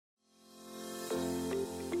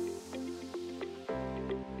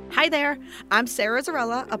Hi there, I'm Sarah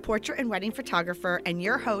Zarella, a portrait and wedding photographer and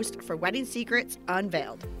your host for Wedding Secrets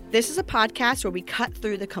Unveiled. This is a podcast where we cut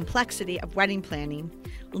through the complexity of wedding planning,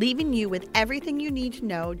 leaving you with everything you need to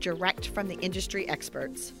know direct from the industry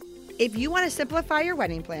experts. If you want to simplify your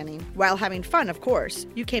wedding planning, while having fun, of course,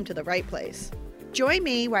 you came to the right place. Join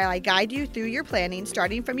me while I guide you through your planning,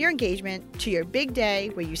 starting from your engagement to your big day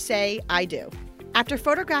where you say, I do. After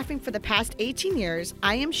photographing for the past 18 years,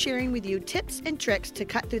 I am sharing with you tips and tricks to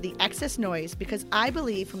cut through the excess noise because I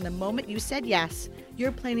believe from the moment you said yes,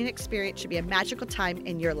 your planning experience should be a magical time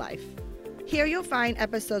in your life. Here you'll find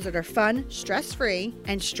episodes that are fun, stress-free,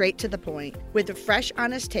 and straight to the point, with a fresh,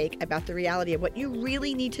 honest take about the reality of what you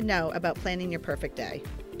really need to know about planning your perfect day.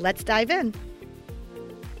 Let's dive in.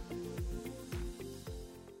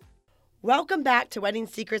 Welcome back to Wedding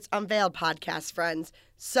Secrets Unveiled podcast, friends.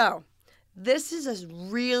 So, this is a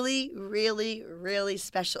really, really, really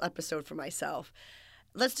special episode for myself.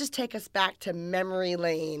 Let's just take us back to memory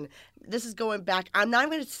lane. This is going back, I'm not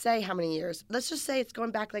going to say how many years. Let's just say it's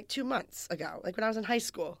going back like 2 months ago, like when I was in high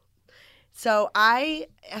school. So I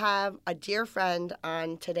have a dear friend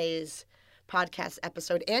on today's podcast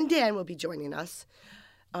episode, and Dan will be joining us.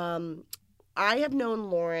 I have known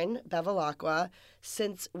Lauren Bevilacqua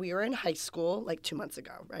since we were in high school, like 2 months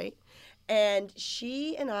ago, right? And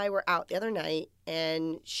she and I were out the other night,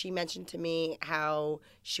 and she mentioned to me how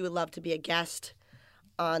she would love to be a guest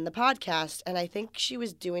on the podcast. And I think she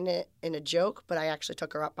was doing it in a joke, but I actually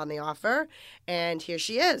took her up on the offer. And here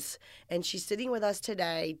she is. And she's sitting with us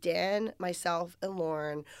today. Dan, myself, and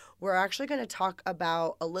Lauren, we're actually going to talk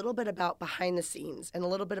about a little bit about behind the scenes and a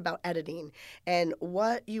little bit about editing and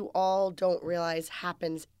what you all don't realize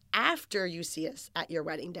happens after you see us at your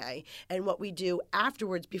wedding day and what we do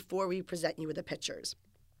afterwards before we present you with the pictures.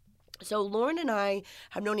 So Lauren and I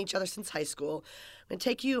have known each other since high school. I'm going to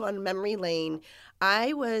take you on memory lane.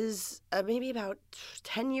 I was maybe about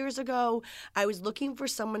 10 years ago, I was looking for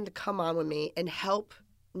someone to come on with me and help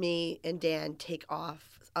me and Dan take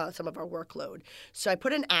off some of our workload. So I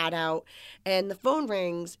put an ad out and the phone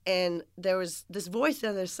rings and there was this voice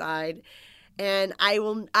on the other side. And I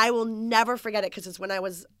will never forget it because it's when I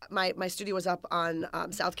was my studio was up on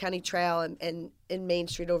South County Trail and in Main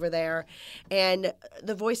Street over there, and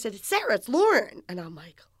the voice said, "Sarah, it's Lauren," and I'm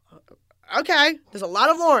like, "Okay, there's a lot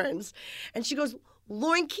of Laurens," and she goes,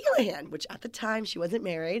 "Lauren Keelahan," which at the time she wasn't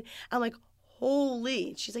married. I'm like,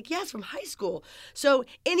 holy. She's like, yes, from high school. So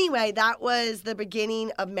anyway, that was the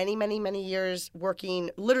beginning of many, many, many years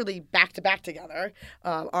working literally back to back together.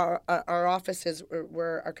 Our offices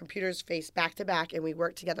were our computers faced back to back, and we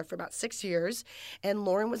worked together for about 6 years. And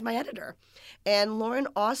Lauren was my editor. And Lauren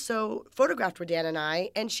also photographed with Dan and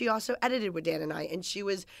I, and she also edited with Dan and I. And she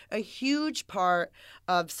was a huge part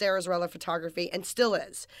of Sarah Zarella Photography and still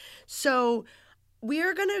is. So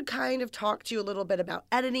we're going to kind of talk to you a little bit about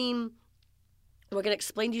editing. We're going to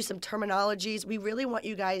explain to you some terminologies. We really want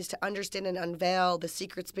you guys to understand and unveil the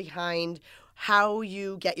secrets behind how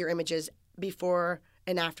you get your images before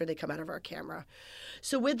and after they come out of our camera.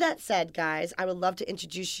 So with that said, guys, I would love to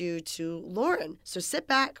introduce you to Lauren. So sit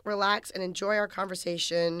back, relax, and enjoy our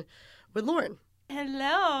conversation with Lauren.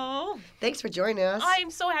 Hello. Thanks for joining us.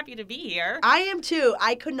 I'm so happy to be here. I am too.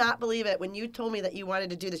 I could not believe it when you told me that you wanted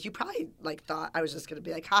to do this. You probably thought I was just going to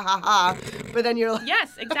be like, ha, ha, ha. But then you're like...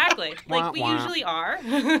 Yes, exactly. Like we usually are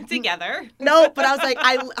together. No, but I was like,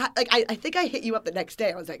 I think I hit you up the next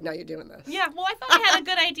day. I was like, no, you're doing this. Yeah, well, I thought I had a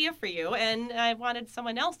good idea for you, and I wanted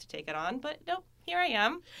someone else to take it on, but nope. Here I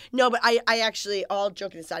am. No, but I actually, all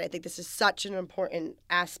joking aside, I think this is such an important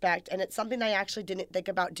aspect, and it's something I actually didn't think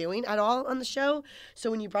about doing at all on the show. So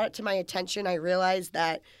when you brought it to my attention, I realized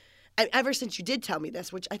that ever since you did tell me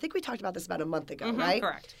this, which I think we talked about this about a month ago, right?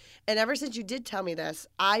 Correct. And ever since you did tell me this,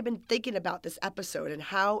 I've been thinking about this episode and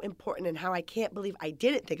how important and how I can't believe I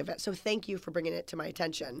didn't think of it. So thank you for bringing it to my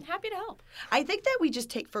attention. Happy to help. I think that we just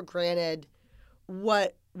take for granted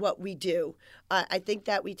what we do. I think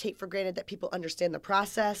that we take for granted that people understand the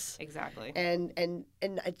process. Exactly. And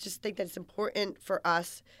I just think that it's important for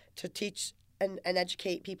us to teach and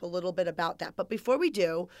educate people a little bit about that. But before we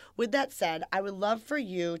do, with that said, I would love for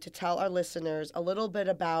you to tell our listeners a little bit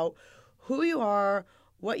about who you are,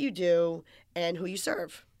 what you do, and who you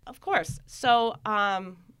serve. Of course. So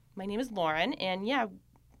my name is Lauren, and yeah,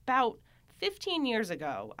 about 15 years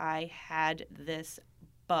ago, I had this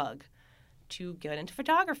bug to get into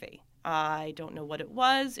photography. I don't know what it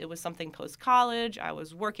was. It was something post-college. I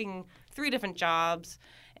was working 3 different jobs,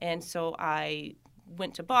 and so I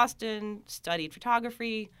went to Boston, studied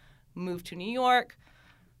photography, moved to New York,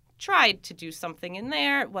 tried to do something in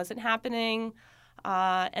there. It wasn't happening.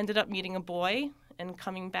 Ended up meeting a boy and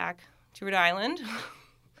coming back to Rhode Island.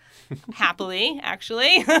 happily,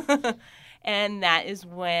 actually. And that is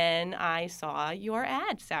when I saw your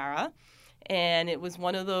ad, Sarah. And it was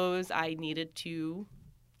one of those I needed to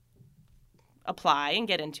apply and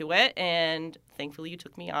get into it. And thankfully you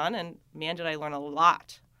took me on. And man, did I learn a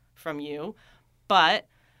lot from you. But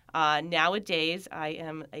nowadays I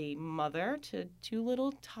am a mother to 2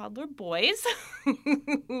 little toddler boys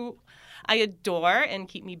who I adore and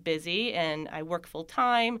keep me busy. And I work full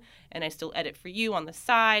time and I still edit for you on the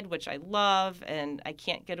side, which I love. And I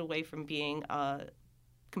can't get away from being a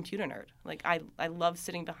computer nerd. Like I love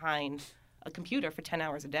sitting behind a computer for 10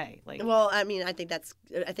 hours a day. Like, well, I mean, I think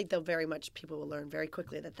they'll very much, people will learn very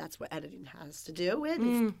quickly that that's what editing has to do with.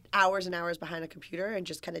 It's hours and hours behind a computer and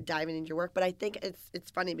just kind of diving into your work. But I think it's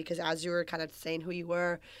funny because as you were kind of saying who you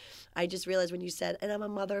were, I just realized when you said, and I'm a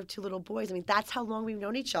mother of 2 little boys, I mean, that's how long we've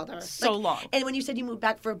known each other. So long. And when you said you moved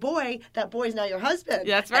back for a boy, that boy's now your husband.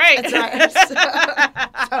 That's right. That's right. So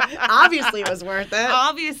obviously it was worth it.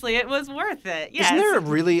 Obviously it was worth it, yes. Isn't there a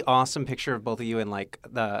really awesome picture of both of you in like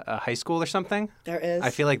the high school or something? There is. I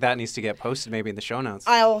feel like that needs to get posted maybe in the show notes.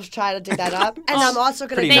 I'll try to dig that up. And I'm also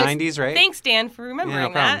going to... Pretty 90s, right? Thanks, Dan, for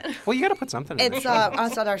remembering that. Well, you got to put something in It's there.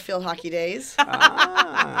 us on our field hockey days.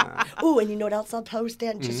 Ah. Ooh, and you know what else I'll post,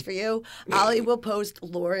 Dan, just for you? I will post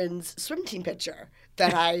Lauren's swim team picture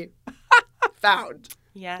that I found.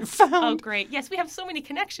 Yes. Oh, great. Yes, we have so many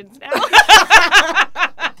connections now.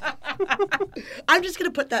 I'm just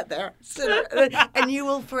going to put that there. And you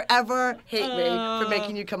will forever hate me for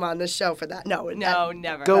making you come on this show for that. No,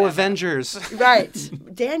 Never. Go Avengers. Right.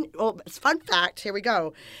 Dan, well, fun fact, here we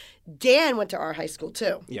go. Dan went to our high school,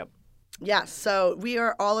 too. Yep. Yes, so we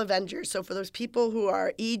are all Avengers. So for those people who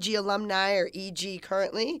are EG alumni or EG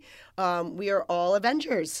currently, we are all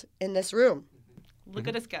Avengers in this room. Look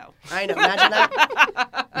at us go. I know, imagine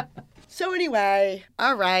that. So anyway,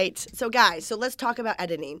 all right. So guys, so let's talk about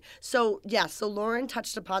editing. So so Lauren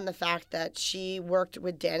touched upon the fact that she worked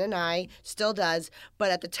with Dan and I, still does,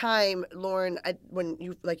 but at the time, Lauren, when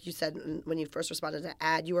you, like you said, when you first responded to the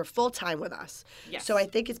ad, you were full-time with us. Yes. So I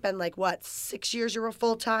think it's been like, 6 years you were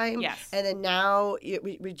full-time? Yes. And then now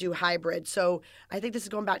we do hybrid. So I think this is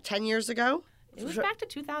going back 10 years ago? It was back to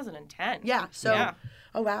 2010. Yeah. So, Yeah.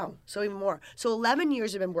 Oh, wow. So even more. So 11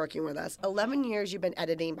 years you've been working with us. 11 years you've been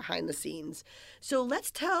editing behind the scenes. So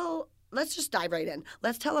let's just dive right in.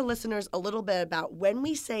 Let's tell our listeners a little bit about when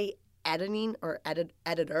we say editing or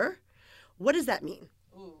editor, what does that mean?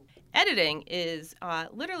 Editing is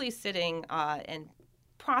literally sitting and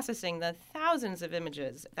processing the thousands of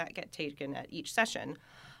images that get taken at each session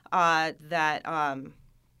that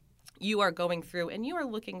you are going through, and you are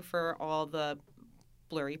looking for all the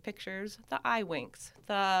blurry pictures, the eye winks,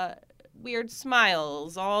 the weird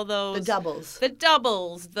smiles, all those... The doubles.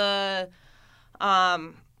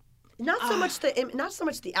 Not so much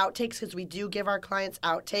the outtakes, because we do give our clients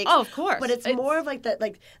outtakes. Oh, of course. But it's more of like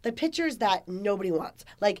the pictures that nobody wants.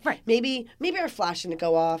 Like right. maybe our flash didn't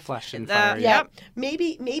go off. Flash and fire. Yeah.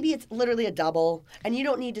 Maybe it's literally a double, and you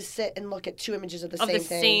don't need to sit and look at 2 images of the same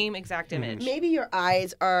thing. Same exact image. Maybe your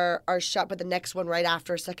eyes are shut, but the next one right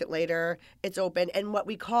after, a second later, it's open. And what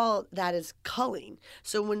we call that is culling.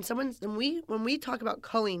 So when we talk about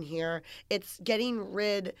culling here, it's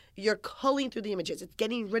you're culling through the images. It's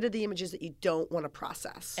getting rid of the images that you don't want to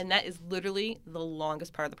process. And that is literally the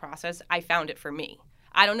longest part of the process. I found it for me.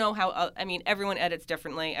 I don't know how, everyone edits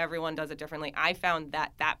differently. Everyone does it differently. I found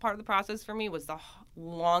that part of the process for me was the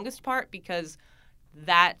longest part, because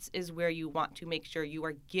that is where you want to make sure you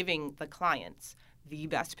are giving the clients the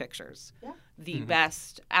best pictures, the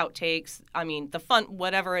best outtakes. The fun,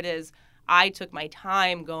 whatever it is. I took my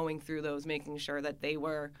time going through those, making sure that they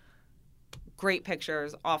were great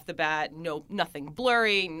pictures off the bat. Nothing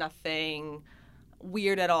blurry, nothing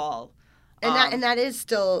weird at all. And that is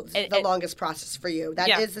still the longest process for you.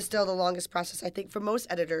 That is still the longest process, I think, for most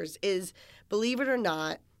editors is, believe it or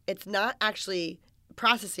not, it's not actually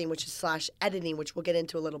processing, which is /editing, which we'll get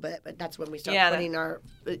into a little bit, but that's when we start putting our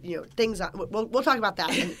things on. We'll talk about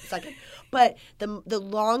that in a second. But the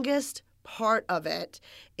longest part of it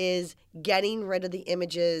is getting rid of the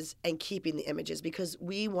images and keeping the images, because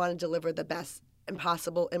we want to deliver the best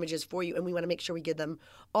possible images for you, and we want to make sure we give them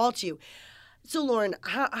all to you. So Lauren,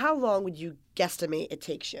 how long would you guesstimate it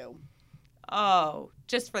takes you? Oh,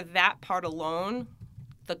 just for that part alone,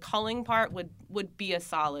 the culling part would be a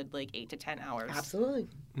solid 8 to 10 hours. Absolutely.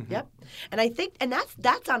 Mm-hmm. Yep. And I think, and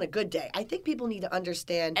that's on a good day. I think people need to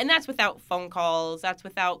understand. And that's without phone calls. That's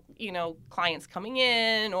without, clients coming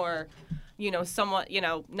in or, somewhat,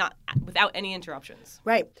 not without any interruptions.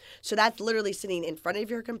 Right. So that's literally sitting in front of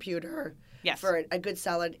your computer yes. for a good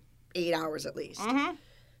solid 8 hours at least. Mm-hmm.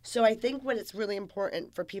 So I think what it's really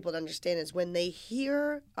important for people to understand is when they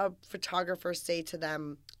hear a photographer say to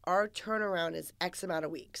them, our turnaround is X amount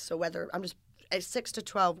of weeks. So whether I'm just at 6 to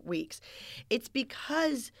 12 weeks, it's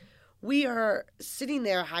because we are sitting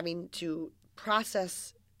there having to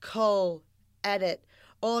process, cull, edit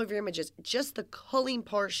all of your images. Just the culling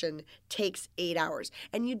portion takes 8 hours.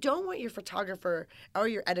 And you don't want your photographer or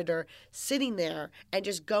your editor sitting there and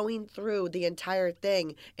just going through the entire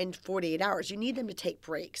thing in 48 hours. You need them to take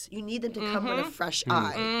breaks. You need them to come with a fresh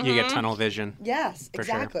eye. You get tunnel vision. Yes, For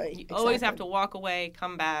sure. exactly. You always have to walk away,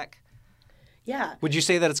 come back. Yeah. Would you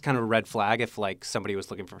say that it's kind of a red flag if like somebody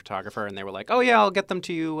was looking for a photographer and they were like, oh yeah, I'll get them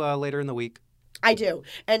to you later in the week? I do,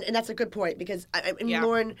 and that's a good point because Yeah.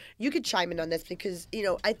 Lauren, you could chime in on this because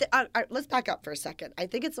let's back up for a second. I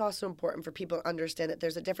think it's also important for people to understand that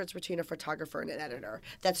there's a difference between a photographer and an editor.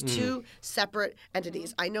 That's two separate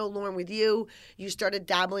entities. I know, Lauren, with you started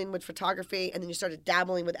dabbling with photography, and then you started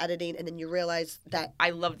dabbling with editing, and then you realized that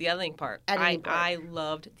I loved the editing part. I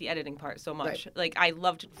loved the editing part so much. Right. Like, I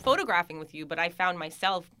loved photographing with you, but I found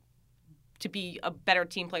myself to be a better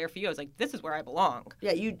team player for you. I was like, this is where I belong.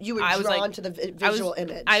 you were I was drawn like- to the visual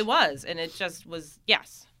image. I was, and it just was,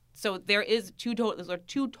 yes. So those are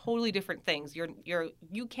two totally different things.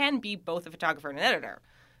 You can be both a photographer and an editor,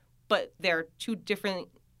 but they're two different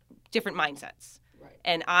mindsets. Right.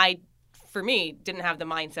 And for me, didn't have the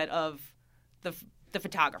mindset of the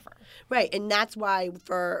photographer. Right, and that's why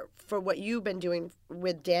for what you've been doing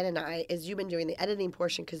with Dan and I is you've been doing the editing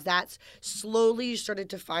portion because that's slowly you started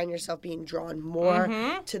to find yourself being drawn more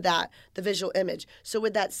to the visual image. So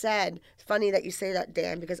with that said, it's funny that you say that,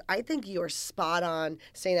 Dan, because I think you are spot on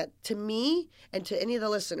saying that to me and to any of the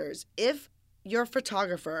listeners. If your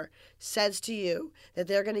photographer says to you that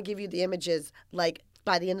they're going to give you the images like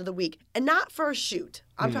by the end of the week, and not for a shoot,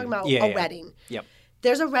 I'm talking about a wedding. Yep.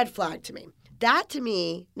 There's a red flag to me. That to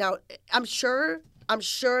me, now I'm sure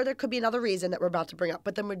there could be another reason that we're about to bring up,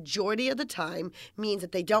 but the majority of the time means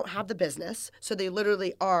that they don't have the business, so they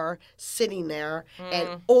literally are sitting there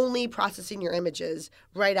and only processing your images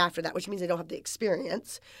right after that, which means they don't have the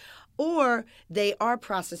experience. Or they are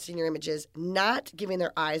processing your images, not giving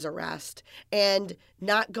their eyes a rest, and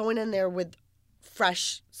not going in there with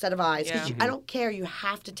fresh set of eyes. Because I don't care. You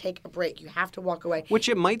have to take a break. You have to walk away. Which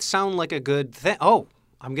it might sound like a good thing. Oh,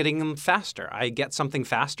 I'm getting them faster. I get something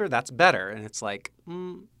faster, that's better. And it's like,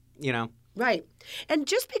 Right. And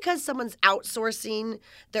just because someone's outsourcing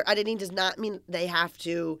their editing does not mean they have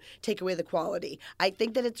to take away the quality. I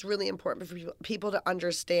think that it's really important for people to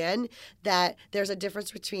understand that there's a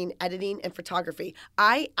difference between editing and photography.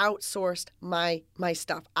 I outsourced my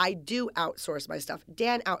stuff. I do outsource my stuff.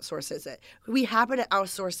 Dan outsources it. We happen to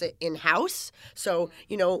outsource it in-house. So,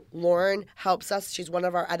 Lauren helps us. She's one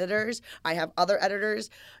of our editors. I have other editors.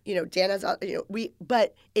 Dan has,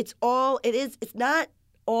 but it's not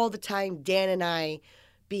all the time Dan and I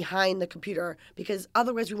behind the computer because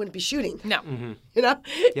otherwise we wouldn't be shooting. No. Yep.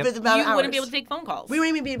 With about You hours. wouldn't be able to take phone calls. We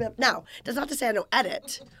wouldn't even be able to. Now, that's not to say I don't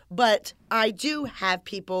edit, but I do have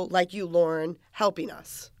people like you, Lauren, helping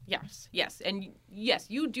us. Yes. And yes,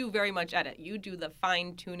 you do very much edit. You do the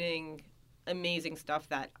fine-tuning, amazing stuff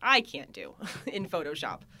that I can't do in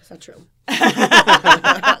Photoshop. That's not true.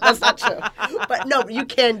 That's not true. But no, you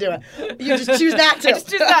can do it. You just choose not to. I just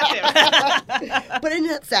choose not to. But in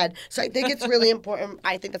that said, so I think it's really important.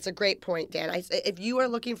 I think that's a great point, Dan. If you are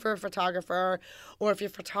looking for a photographer or if your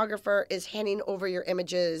photographer is handing over your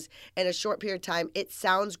images in a short period of time, it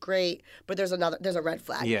sounds great, but there's a red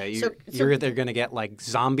flag. Yeah, you're either going to get like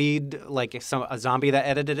zombied, like a zombie that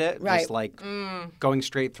edited it, Right. just like going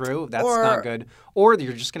straight through. That's not good. Or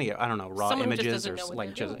you're just going to get, I don't know, raw Someone who just images doesn't or know what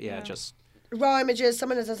like they're just doing, just raw images,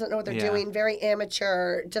 someone that doesn't know what they're Yeah. doing, very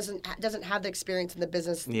amateur, doesn't have the experience in the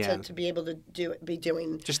business Yeah. to be able to be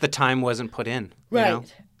doing. just the time wasn't put in. You know?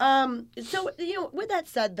 So, with that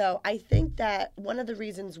said, though, I think that one of the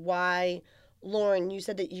reasons why, Lauren, you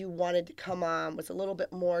said that you wanted to come on was a little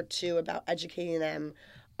bit more, too, about educating them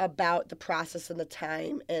about the process and the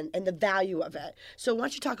time and the value of it. So why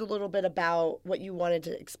don't you talk a little bit about what you wanted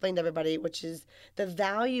to explain to everybody, which is the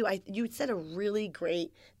value. You said a really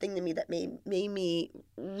great thing to me that made me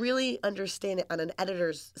really understand it on an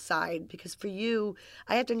editor's side, because for you,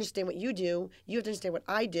 I have to understand what you do, you have to understand what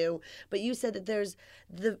I do, but you said that there's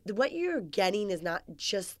what you're getting is not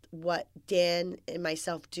just what Dan and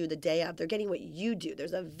myself do the day of. They're getting what you do.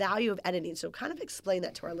 There's a value of editing. So kind of explain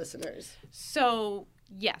that to our listeners. So,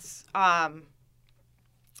 yes,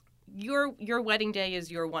 your wedding day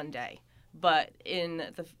is your one day, but in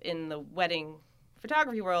the wedding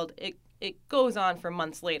photography world, it goes on for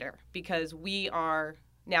months later because we are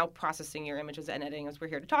now processing your images and editing, as we're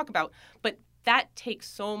here to talk about. But that takes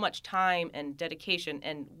so much time and dedication,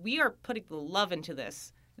 and we are putting the love into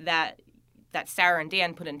this that Sarah and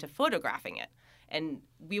Dan put into photographing it. And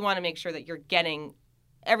we want to make sure that you're getting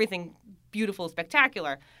everything beautiful,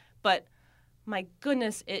 spectacular. But my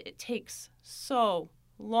goodness, it takes so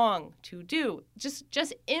long to do.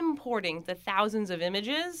 Just importing the thousands of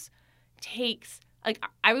images takes, like,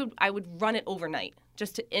 I would run it overnight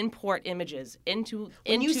just to import images into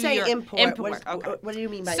When you say your, import, okay. what do you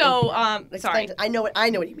mean by So, import? sorry. I know what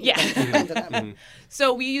you mean. Yeah. Explain to them.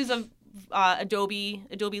 So we use Adobe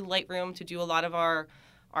Lightroom to do a lot of our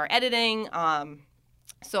editing.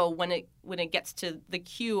 So when it gets to the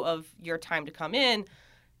queue of your time to come in,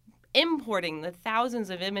 importing the thousands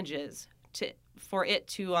of images for it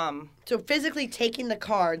to So physically taking the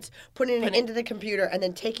cards, putting it into the computer, and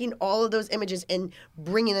then taking all of those images and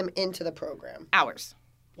bringing them into the program. hours.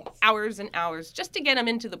 Yes. Hours and hours just to get them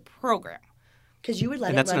into the program. Because you would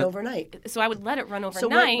let it run overnight. So I would let it run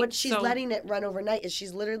overnight. So what she's letting it run overnight is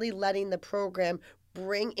she's literally letting the program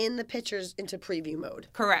bring in the pictures into preview mode.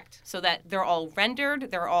 Correct. So that they're all rendered.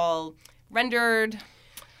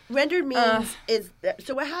 Rendered means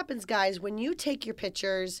so what happens, guys, when you take your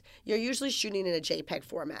pictures, you're usually shooting in a JPEG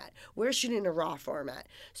format. We're shooting in a RAW format.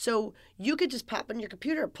 So you could just pop on your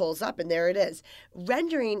computer, it pulls up, and there it is.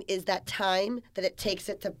 Rendering is that time that it takes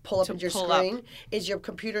it to pull up on your screen, is your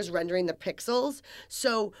computer's rendering the pixels.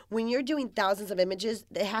 So when you're doing thousands of images,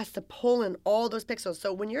 it has to pull in all those pixels.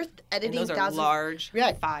 So when you're editing and those thousands, are large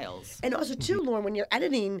files. And also, too, Lauren, when you're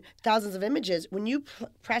editing thousands of images, when you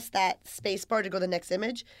press that space bar to go to the next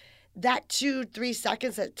image, that 2-3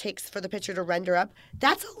 seconds that it takes for the picture to render up,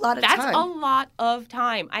 that's a lot of time. That's a lot of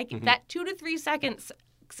time. That 2 to 3 seconds,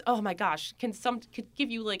 oh my gosh, could give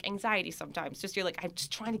you like anxiety sometimes. Just you're like, I'm just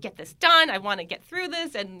trying to get this done. I want to get through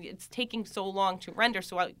this, and it's taking so long to render.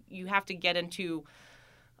 So you have to get into,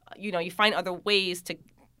 you find other ways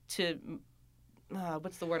to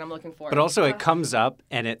what's the word I'm looking for? But also it comes up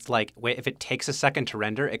and it's like, wait, if it takes a second to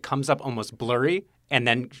render, it comes up almost blurry and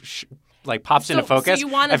then pops into focus. So you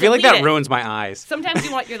want to I feel like that delete it. ruins my eyes. Sometimes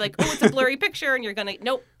you're like, oh, it's a blurry picture, and you're going to,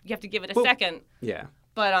 nope, you have to give it a second. Yeah.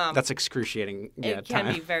 But that's excruciing. It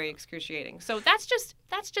can be very excruciating. So that's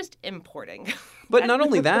just importing. But not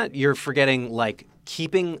only that, you're forgetting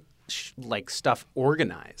keeping stuff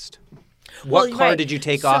organized. What card did you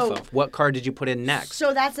take off of? What card did you put in next?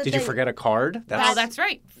 So that's the thing. Did you forget a card? That's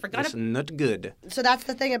right. That's not good. So that's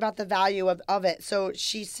the thing about the value of it. So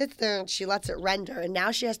she sits there and she lets it render, and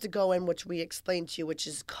now she has to go in, which we explained to you, which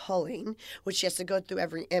is culling, which she has to go through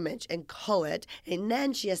every image and cull it, and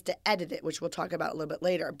then she has to edit it, which we'll talk about a little bit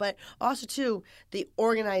later. But also, too, the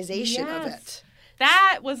organization of it.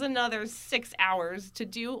 That was another 6 hours to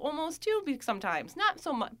do, almost 2 sometimes. Not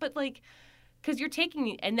so much, but because you're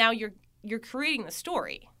taking, and now you're creating the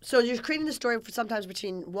story. So you're creating the story for sometimes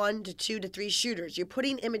between 1 to 2 to 3 shooters. You're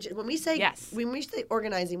putting images. When we say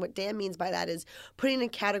organizing, what Dan means by that is putting in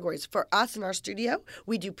categories. For us in our studio,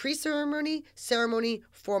 we do pre-ceremony, ceremony,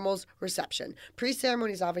 formals, reception.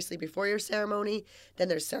 Pre-ceremony is obviously before your ceremony. Then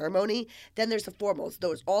there's ceremony. Then there's the formals.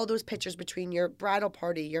 All those pictures between your bridal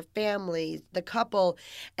party, your family, the couple,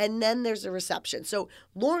 and then there's the reception. So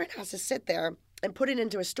Lauren has to sit there and put it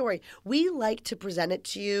into a story. We like to present it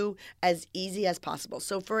to you as easy as possible.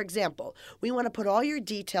 So, for example, we want to put all your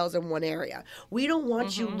details in one area. We don't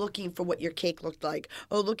want you looking for what your cake looked like,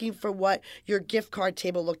 or looking for what your gift card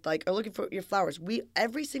table looked like, or looking for your flowers.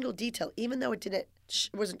 Every single detail, even though it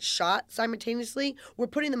wasn't shot simultaneously, we're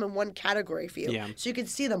putting them in one category for you, so you can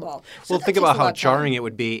see them all. So think about how jarring it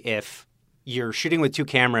would be if you're shooting with 2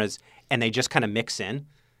 cameras and they just kind of mix in,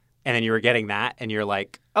 and then you were getting that, and you're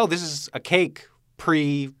like, oh, this is a cake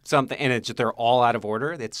pre-something, and they're all out of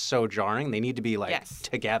order. It's so jarring. They need to be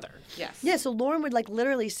together. Yes. Yeah, so Lauren would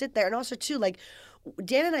literally sit there, and also too,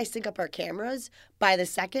 Dan and I sync up our cameras by the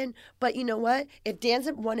second, but you know what? If Dan's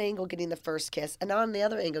at one angle getting the first kiss and I'm on the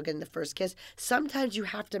other angle getting the first kiss, sometimes you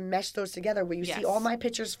have to mesh those together where you see all my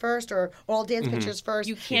pictures first or all Dan's pictures first.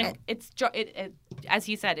 You can't. As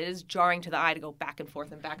he said, it is jarring to the eye to go back and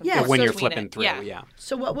forth and back and Yeah, forth. When you're flipping through, yeah.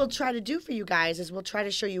 So what we'll try to do for you guys is we'll try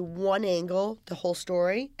to show you one angle, the whole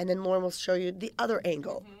story, and then Lauren will show you the other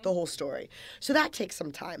angle, the whole story. So that takes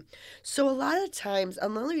some time. So a lot of times,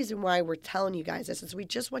 and the only reason why we're telling you guys this is we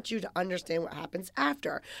just want you to understand what happens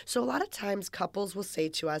after. So a lot of times couples will say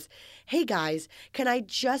to us, hey guys, can I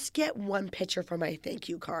just get one picture for my thank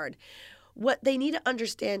you card? What they need to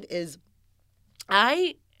understand is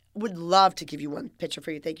I would love to give you one picture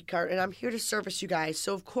for your thank you card, and I'm here to service you guys,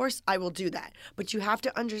 so of course I will do that. But you have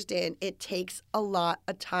to understand it takes a lot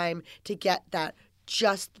of time to get that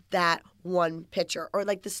just that one picture, or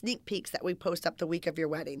like the sneak peeks that we post up the week of your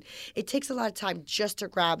wedding. It takes a lot of time just to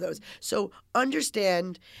grab those. So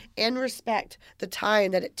understand and respect the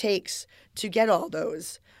time that it takes to get all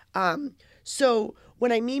those. So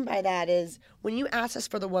what I mean by that is when you ask us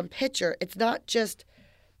for the one picture, it's not just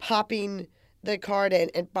popping the card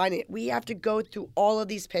in and finding it. We have to go through all of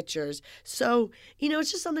these pictures. So,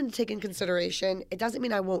 it's just something to take in consideration. It doesn't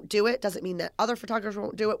mean I won't do it. It doesn't mean that other photographers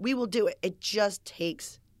won't do it. We will do it. It just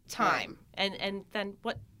takes time. And then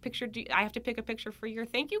what picture I have to pick a picture for your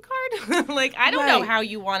thank you card? Like, I don't know how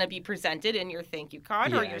you want to be presented in your thank you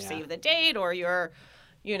card or your save the date or your,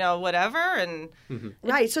 whatever. And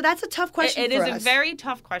right. So that's a tough question It for is us. a very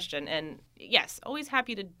tough question. And yes, always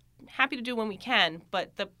happy to do when we can,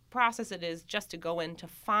 but the process it is just to go in to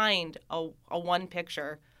find a one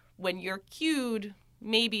picture when you're cued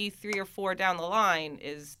maybe 3 or 4 down the line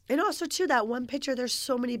is... And also, too, that one picture, there's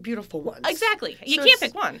so many beautiful ones. Exactly. You can't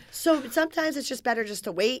pick one. So sometimes it's just better just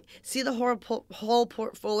to wait, see the whole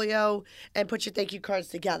portfolio, and put your thank you cards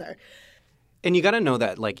together. And you got to know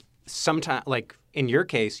that, like, sometimes, like, in your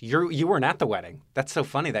case, you weren't at the wedding. That's so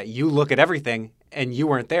funny that you look at everything and you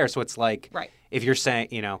weren't there. So it's like, right. If you're saying,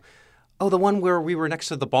 the one where we were next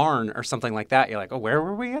to the barn or something like that, you're like, where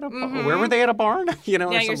were we at where were they at a barn? Now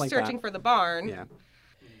or you're something searching like for the barn. Yeah.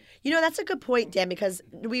 That's a good point, Dan, because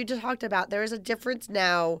we just talked about there is a difference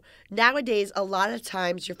now. Nowadays, a lot of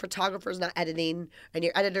times your photographer's not editing and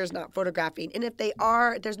your editor's not photographing. And if they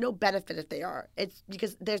are, there's no benefit if they are. It's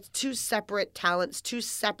because there's two separate talents,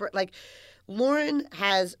 like Lauren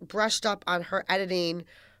has brushed up on her editing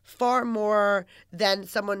far more than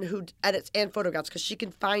someone who edits and photographs because she can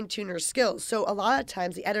fine-tune her skills. So a lot of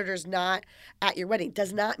times the editor's not at your wedding.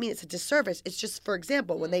 Does not mean it's a disservice. It's just, for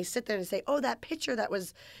example, when they sit there and say, that picture that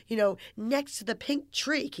was, next to the pink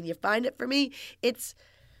tree, can you find it for me? It's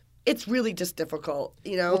really just difficult,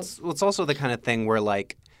 Well, it's also the kind of thing where,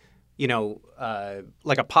 like,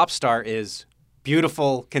 like a pop star is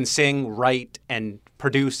beautiful, can sing, write, and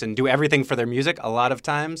produce and do everything for their music. A lot of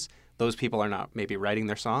times those people are not maybe writing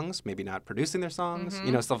their songs, maybe not producing their songs,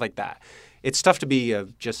 stuff like that. It's tough to be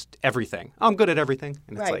just everything. I'm good at everything.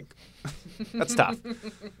 And it's like, that's tough.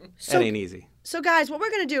 It ain't easy. So, guys, what we're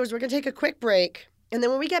going to do is we're going to take a quick break. And then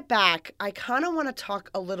when we get back, I kind of want to talk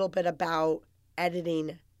a little bit about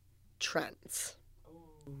editing trends.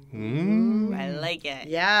 Ooh, I like it.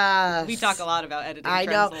 Yes. We talk a lot about editing trends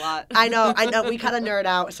a lot. I know. We kind of nerd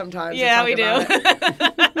out sometimes. Yeah, we do.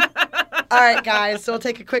 All right, guys. So we'll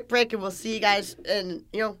take a quick break and we'll see you guys in,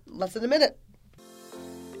 less than a minute.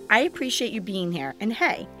 I appreciate you being here. And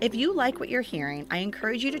hey, if you like what you're hearing, I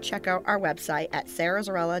encourage you to check out our website at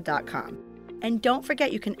sarahzarella.com. And don't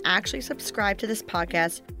forget, you can actually subscribe to this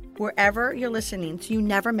podcast wherever you're listening so you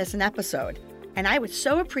never miss an episode. And I would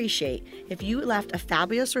so appreciate if you left a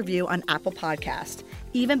fabulous review on Apple Podcast.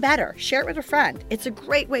 Even better, share it with a friend. It's a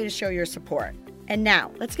great way to show your support. And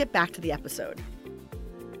now, let's get back to the episode.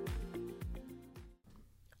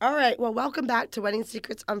 All right, well, welcome back to Wedding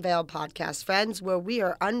Secrets Unveiled podcast, friends, where we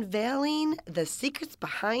are unveiling the secrets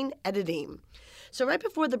behind editing. So right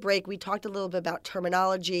before the break, we talked a little bit about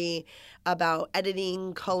terminology, about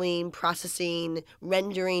editing, culling, processing,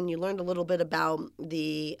 rendering. You learned a little bit about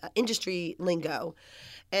the industry lingo.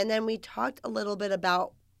 And then we talked a little bit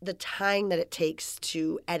about the time that it takes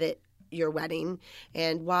to edit your wedding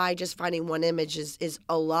and why just finding one image is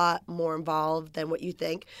a lot more involved than what you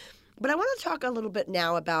think. But I want to talk a little bit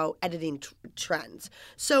now about editing trends.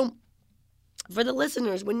 So for the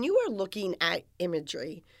listeners, when you are looking at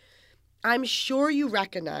imagery, I'm sure you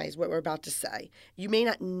recognize what we're about to say. You may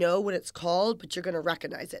not know what it's called, but you're going to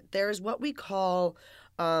recognize it. There's what we call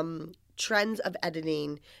trends of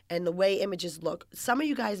editing and the way images look. Some of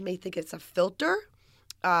you guys may think it's a filter.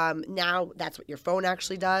 Now that's what your phone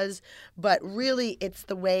actually does. But really, it's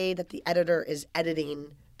the way that the editor is editing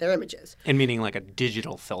their images. And meaning like a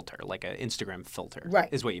digital filter, like an Instagram filter, right,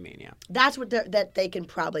 is what you mean, yeah. That's what that they can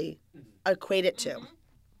probably equate it to.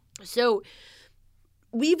 So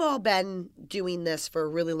we've all been doing this for a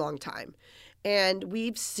really long time, and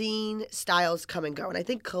we've seen styles come and go. And I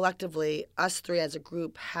think collectively, us three as a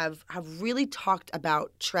group have really talked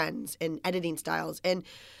about trends and editing styles. And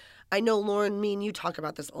I know, Lauren, me and you talk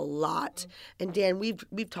about this a lot. And Dan, we've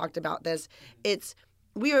talked about this.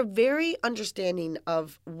 We are very understanding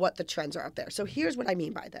of what the trends are out there. So here's what I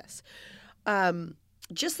mean by this.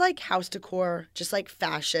 Just like house decor, just like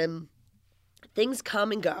fashion, things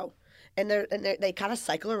come and go. And they kind of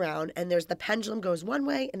cycle around, and there's the pendulum goes one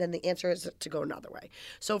way, and then the answer is to go another way.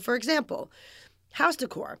 So, for example, house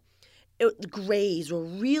decor. the grays were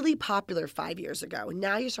really popular 5 years ago.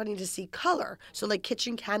 Now you're starting to see color. So like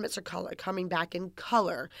kitchen cabinets are coming back in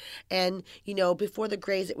color. And, before the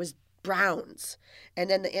grays, it was browns. And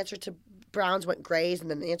then the answer to browns went grays, and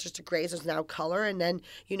then the answers to grays is now color. And then,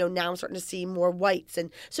 now I'm starting to see more whites.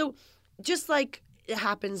 And so just like it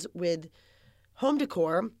happens with home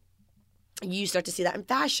decor, you start to see that in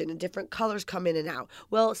fashion and different colors come in and out.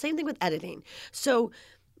 Well, same thing with editing. So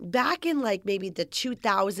back in like maybe the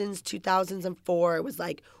 2004, it was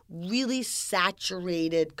like really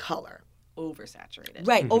saturated color. Oversaturated.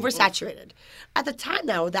 Right, oversaturated. At the time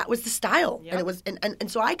now, that was the style. Yep. And it was and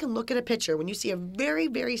so I can look at a picture when you see a very,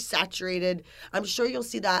 very saturated, I'm sure you'll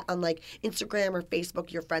see that on like Instagram or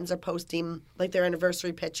Facebook, your friends are posting like their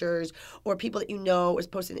anniversary pictures, or people that is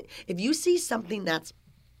posting it. If you see something that's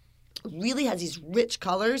really has these rich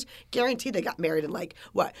colors, guaranteed they got married in like,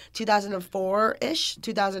 2004-ish,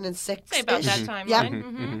 2006-ish? Say about that time, Yeah. right?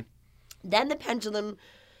 Mm-hmm. Then the pendulum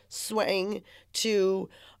swung to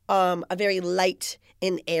a very light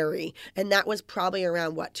and airy. And that was probably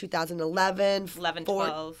around, 2011? 11,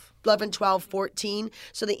 12. 11, 12, 14.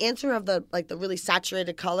 So the answer of the really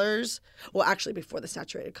saturated colors, well, actually before the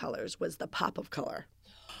saturated colors was the pop of color.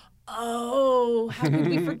 Oh, how could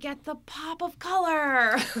we forget the pop of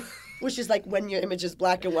color? Which is like when your image is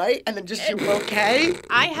black and white and then just your bouquet.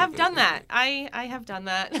 I have done that. I have done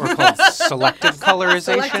that. Or called selective colorization.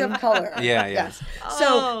 Selective color. Yeah. Yes. Oh,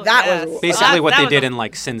 So that yes. was Basically what that they was did a- in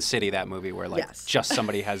like Sin City, that movie, where like Yes. just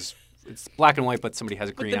somebody has, it's black and white, but somebody has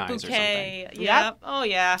green the eyes or something. bouquet. Yep. Yep. Oh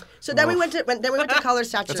yeah. So then we went to color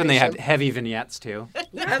saturation. That's when they had heavy vignettes too.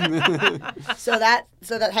 So that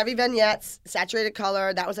heavy vignettes, saturated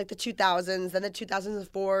color, that was like the 2000s. Then the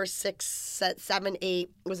 2004, 6, 7, 8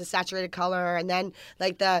 was a saturated color. And then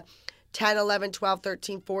like the 10, 11, 12,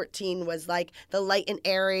 13, 14 was like the light and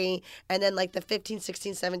airy. And then like the 15,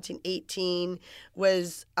 16, 17, 18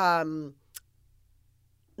 was, no,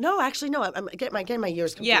 I'm getting my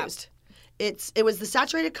years confused. It was the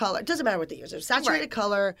saturated color. It doesn't matter what the years. It was saturated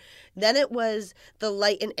color. Then it was the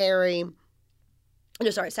light and airy. No,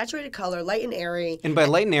 sorry, saturated color, light and airy. And by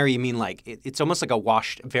light and airy, you mean like it's almost like a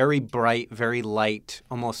washed, very bright, very light,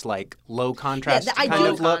 almost like low contrast I kind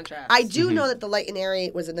do- of look. Contrast. I do know that the light and airy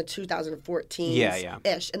was in the 2014 Yeah.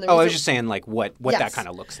 ish. And the Oh, I reason- was just saying like what that Yes. kind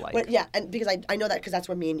of looks like. But yeah, and because I know that because that's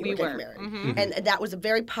when me and you We were getting were. married, Mhm. and that was a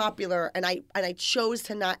very popular. And I chose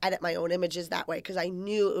to not edit my own images that way because I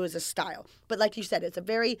knew it was a style. But like you said, it's a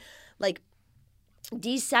very like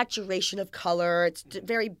desaturation of color. It's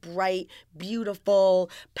very bright, beautiful,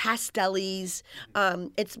 pastellies.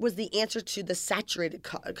 It was the answer to the saturated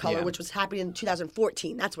color, Yeah. which was happening in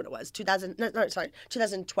 2014. That's what it was.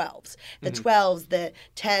 2012s. The 12s, the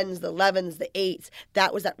 10s, the 11s, the 8s.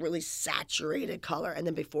 That was that really saturated color. And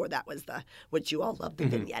then before that was what you all love, the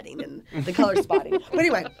vignetting and the color spotting. But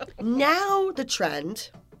anyway, now the trend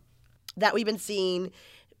that we've been seeing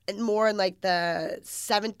more in like the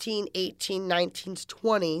 17, 18, 19s,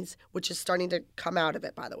 20s, which is starting to come out of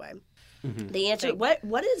it, by the way. The answer, what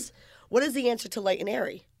is the answer to light and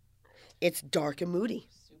airy? It's dark and moody.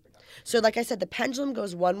 So like I said, the pendulum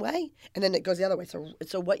goes one way and then it goes the other way.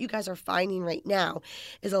 So what you guys are finding right now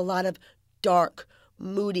is a lot of dark,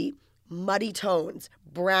 moody, muddy tones,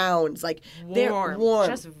 browns, like they're warm.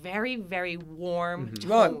 Just very, very warm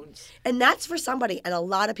Warm. tones. And that's for somebody, and a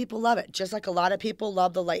lot of people love it, just like a lot of people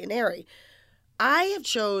love the light and airy. I have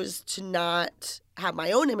chose to not have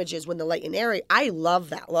my own images when the light and airy. I love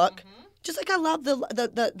that look, just like I love the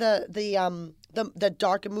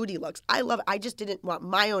dark and moody looks. I love it. I just didn't want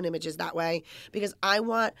my own images that way because I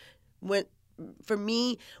want for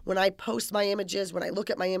me, when I post my images, when I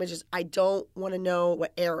look at my images, I don't want to know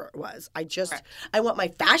what era it was. I want my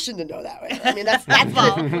fashion to know that way. I mean, that's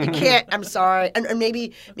you can't. I'm sorry, and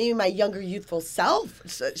maybe my younger youthful self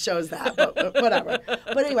shows that, but whatever.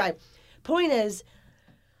 But anyway, point is,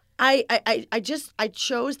 I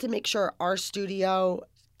chose to make sure our studio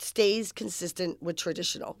stays consistent with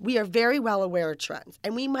traditional. We are very well aware of trends,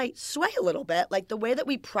 and we might sway a little bit. Like the way that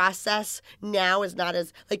we process now is not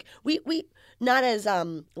as like we not as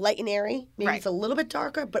light and airy. Maybe Right. it's a little bit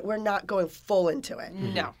darker, but we're not going full into it.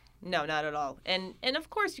 No, not at all. And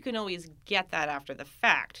of course you can always get that after the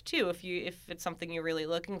fact too, if it's something you're really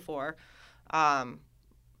looking for.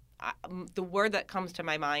 The word that comes to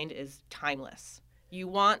my mind is timeless.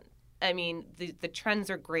 The trends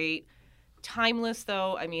are great. Timeless,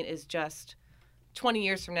 though, is just 20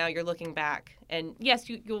 years from now, you're looking back. And yes,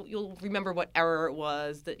 you'll remember what era it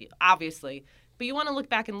was, obviously. But you want to look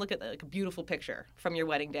back and look at like a beautiful picture from your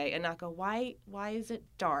wedding day and not go, why is it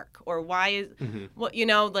dark? Or why is, you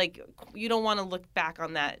don't want to look back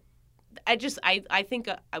on that I think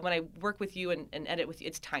when I work with you and edit with you,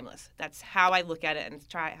 it's timeless. That's how I look at it, and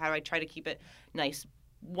how I try to keep it nice,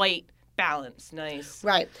 white, balanced, nice.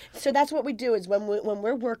 Right. So that's what we do is when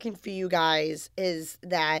we're working for you guys is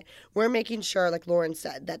that we're making sure, like Lauren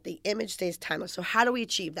said, that the image stays timeless. So how do we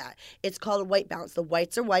achieve that? It's called a white balance. The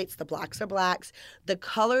whites are whites, the blacks are blacks. The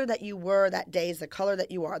color that you were that day is the color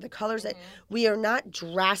that you are. The colors that we are not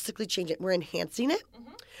drastically changing. We're enhancing it.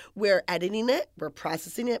 We're editing it. We're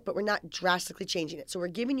processing it, but we're not drastically changing it. So we're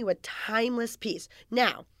giving you a timeless piece.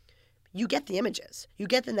 Now, you get the images. You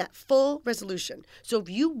get them that full resolution. So if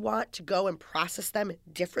you want to go and process them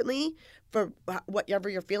differently for whatever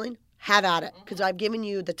you're feeling, have at it, because I've given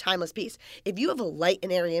you the timeless piece. If you have a light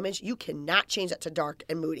and airy image, you cannot change that to dark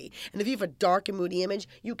and moody. And if you have a dark and moody image,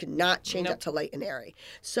 you cannot change that to light and airy.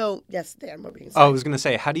 So yes, Dan, what were you going to say? Oh, I was going to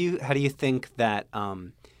say, how do you think that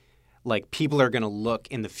like people are going to look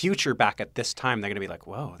in the future back at this time? They're going to be like,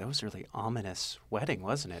 "Whoa, that was a really ominous wedding,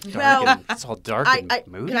 wasn't it? It's all dark and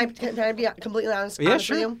moody." Can I be completely honest? Yeah, honest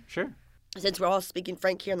sure, with you? sure. Since we're all speaking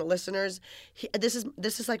frank here and the listeners, this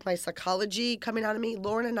is like my psychology coming out of me.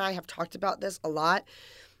 Lauren and I have talked about this a lot.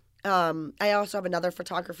 I also have another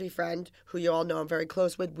photography friend who you all know I'm very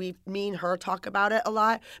close with. Me and her talk about it a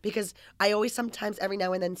lot because I always sometimes every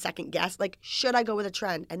now and then second guess, like, should I go with a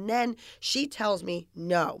trend? And then she tells me,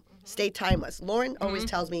 no, stay timeless. Lauren always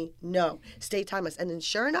tells me, no, stay timeless. And then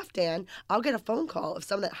sure enough, Dan, I'll get a phone call of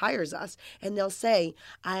someone that hires us and they'll say,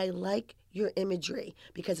 I like your imagery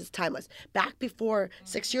because it's timeless. Back before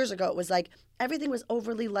 6 years ago, it was like everything was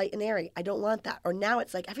overly light and airy. I don't want that. Or now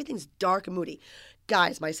it's like everything's dark and moody.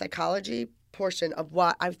 Guys, my psychology portion of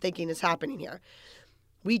what I'm thinking is happening here.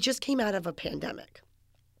 We just came out of a pandemic.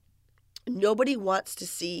 Nobody wants to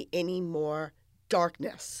see any more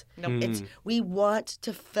darkness. Nope. We want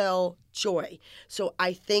to feel joy. So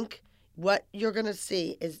I think what you're going to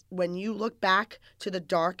see is when you look back to the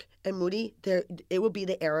dark and moody, it will be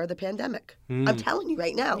the era of the pandemic. I'm telling you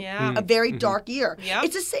right now. Yeah. A very dark year. Yep.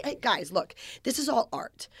 It's the same. Hey, guys, look, this is all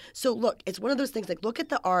art. So look, it's one of those things like look at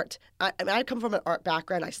the art. I come from an art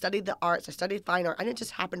background. I studied the arts. I studied fine art. I didn't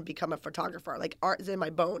just happen to become a photographer. Like art is in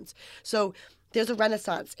my bones. So there's a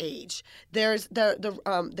Renaissance age. There's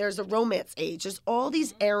there's a Romance age. There's all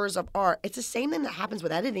these eras of art. It's the same thing that happens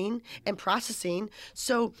with editing and processing.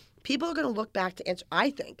 So people are going to look back to answer.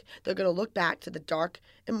 I think they're going to look back to the dark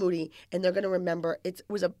and moody, and they're going to remember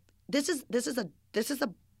this is a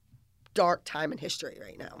dark time in history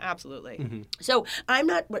right now. Absolutely. So I'm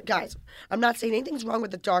not saying anything's wrong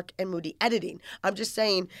with the dark and moody editing. I'm just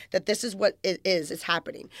saying that this is what it is. It's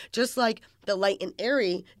happening. Just like the light and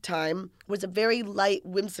airy time was a very light,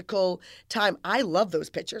 whimsical time. I love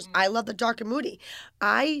those pictures. I love the dark and moody.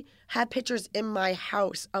 I have pictures in my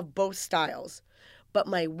house of both styles, but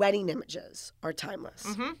my wedding images are timeless.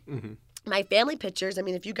 My family pictures, I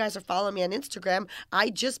mean, if you guys are following me on Instagram,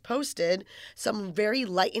 I just posted some very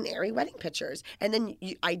light and airy wedding pictures. And then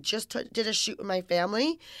I just did a shoot with my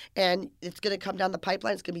family, and it's going to come down the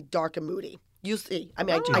pipeline. It's going to be dark and moody. You'll see. I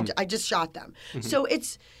mean, I just shot them. So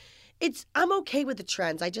I'm okay with the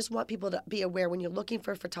trends. I just want people to be aware when you're looking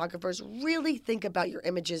for photographers, really think about your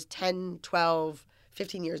images 10, 12,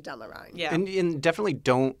 15 years down the line. Yeah. And definitely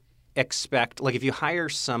don't expect, like if you hire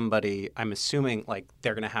somebody, I'm assuming like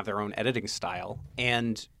they're going to have their own editing style,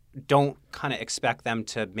 and don't kind of expect them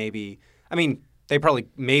to maybe, I mean, they probably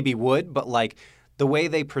maybe would, but like the way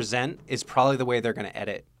they present is probably the way they're going to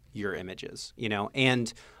edit your images, you know?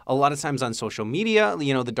 And a lot of times on social media,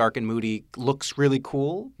 you know, the dark and moody looks really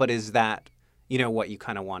cool, but is that, you know, what you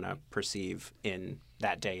kind of want to perceive in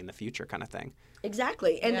that day in the future kind of thing?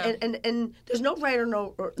 Exactly. And there's no right or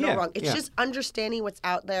no wrong. It's just understanding what's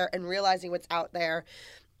out there and realizing what's out there.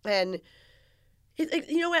 And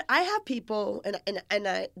you know what? I have people and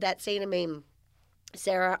that say to me,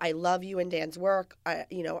 Sarah, I love you and Dan's work.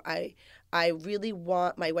 I really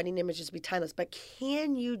want my wedding images to be timeless, but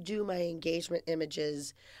can you do my engagement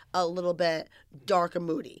images a little bit dark and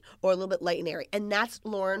moody or a little bit light and airy? And that's,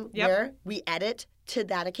 Lauren, where we edit to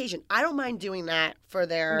that occasion. I don't mind doing that for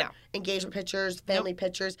their engagement pictures, family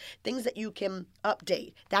pictures, things that you can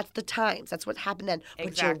update. That's the times. That's what happened then.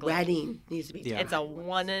 Exactly. But your wedding needs to be timeless. It's a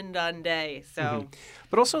one and done day. So,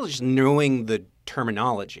 But also just knowing the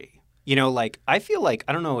terminology. You know, like I feel like,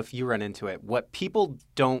 I don't know if you run into it, what people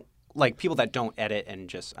don't, like people that don't edit and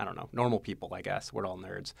just, I don't know, normal people, I guess, we're all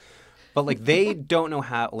nerds. But like they don't know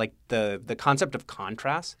how, like the concept of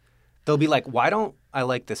contrast. They'll be like, why don't I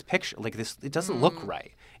like this picture? Like this, it doesn't look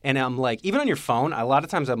right. And I'm like, even on your phone, a lot of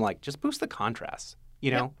times I'm like, just boost the contrast, you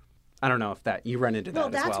know? I don't know if that, you run into that as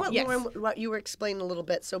well. Well, that's what, Lauren, what you were explaining a little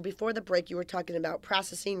bit. So before the break, you were talking about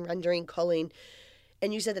processing, rendering, culling.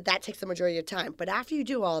 And you said that takes the majority of your time. But after you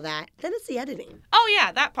do all that, then it's the editing. Oh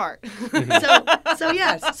yeah, that part. So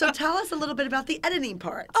yes. So tell us a little bit about the editing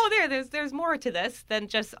part. Oh, there's more to this than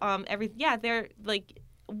just every. Yeah, they're like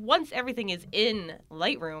once everything is in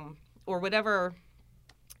Lightroom or whatever,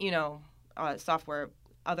 software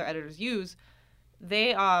other editors use,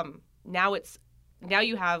 they now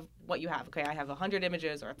you have what you have. Okay, I have 100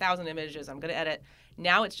 images or 1,000 images. I'm gonna edit.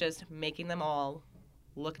 Now it's just making them all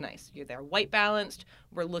look nice. They're white balanced.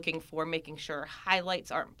 We're looking for making sure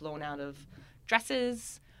highlights aren't blown out of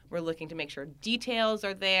dresses. We're looking to make sure details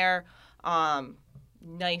are there.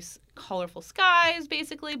 Nice, colorful skies,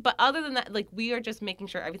 basically. But other than that, like, we are just making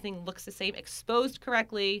sure everything looks the same, exposed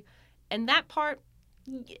correctly. And that part,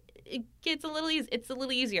 it gets a little easy. It's a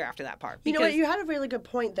little easier after that part. You know what? You had a really good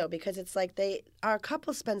point, though, because it's like our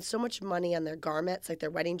couples spend so much money on their garments, like their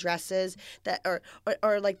wedding dresses, that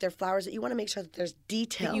or like their flowers, that you want to make sure that there's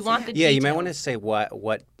details. You want the Yeah, details. you might want to say what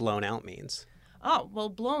blown out means. Oh, well,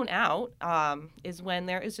 blown out is when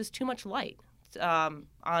there is just too much light on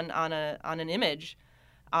an image.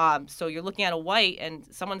 So you're looking at a white and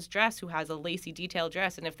someone's dress who has a lacy detail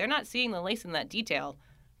dress, and if they're not seeing the lace in that detail,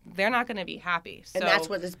 they're not going to be happy. So, and that's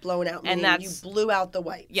what this blown out means. And you blew out the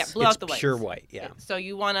white. Yeah, blew out the It's whites. pure white, yeah. So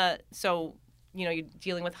you want to, you're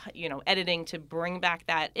dealing with, editing to bring back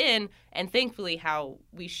that in. And thankfully how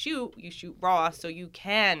you shoot raw, so you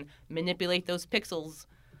can manipulate those pixels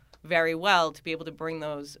very well to be able to bring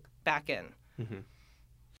those back in. Mm-hmm.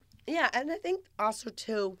 Yeah, and I think also,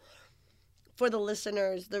 too, for the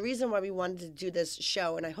listeners, the reason why we wanted to do this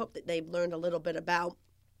show, and I hope that they've learned a little bit about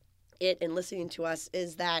it and listening to us,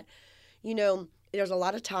 is that, there's a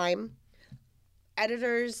lot of time.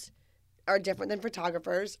 Editors are different than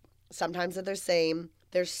photographers. Sometimes they're the same.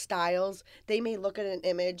 Their styles. They may look at an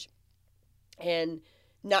image and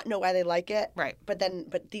not know why they like it. Right.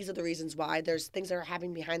 But these are the reasons why. There's things that are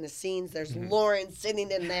happening behind the scenes. There's Lauren sitting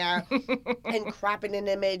in there and cropping an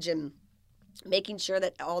image and making sure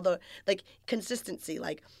that all the, consistency.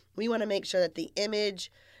 Like, we want to make sure that the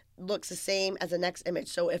image looks the same as the next image.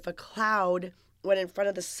 So if a cloud went in front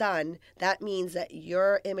of the sun, that means that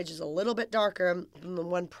your image is a little bit darker than the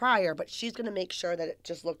one prior, but she's going to make sure that it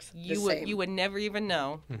just looks the same. You would never even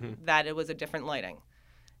know that it was a different lighting.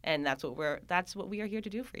 And that's what we are here to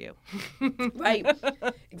do for you. Right.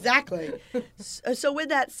 Exactly. So with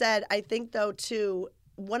that said, I think, though, too,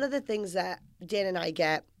 one of the things that Dan and I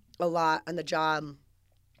get a lot on the job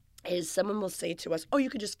is someone will say to us, oh, you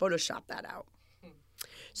could just Photoshop that out.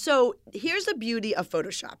 So here's the beauty of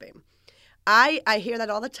Photoshopping. I hear that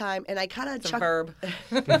all the time, and I kind of It's a verb.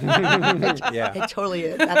 Yeah. It totally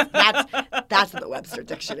is. That's in the Webster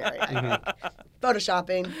Dictionary. I think.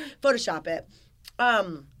 Photoshop it.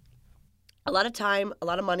 A lot of time, a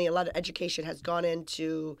lot of money, a lot of education has gone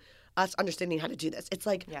into us understanding how to do this. It's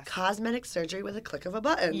like cosmetic surgery with a click of a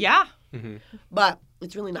button. Yeah. Mm-hmm. But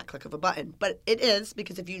it's really not click of a button. But it is,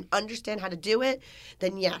 because if you understand how to do it,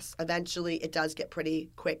 then yes, eventually it does get pretty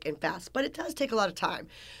quick and fast. But it does take a lot of time.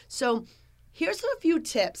 So here's a few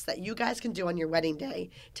tips that you guys can do on your wedding day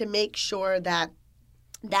to make sure that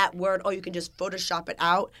word, oh, you can just Photoshop it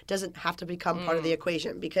out, doesn't have to become part of the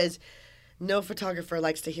equation, because no photographer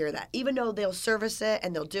likes to hear that. Even though they'll service it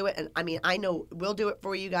and they'll do it, and I mean, I know we'll do it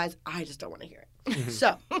for you guys, I just don't want to hear it.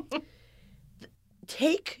 So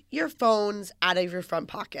take your phones out of your front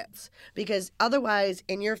pockets, because otherwise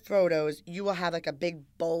in your photos you will have like a big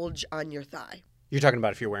bulge on your thigh. You're talking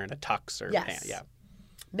about if you're wearing a tux or Yes. pants. Yeah.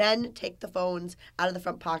 Men, take the phones out of the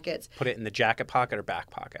front pockets. Put it in the jacket pocket or back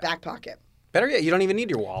pocket. Back pocket. Better yet, you don't even need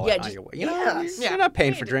your wallet Yeah, on your yes. You're not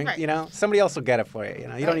paying for drink, right. Somebody else will get it for you,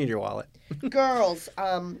 You don't need your wallet. Girls,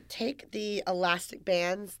 take the elastic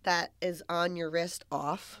bands that is on your wrist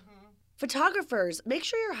off. Photographers, make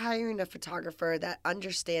sure you're hiring a photographer that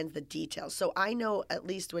understands the details. So I know, at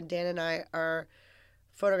least when Dan and I are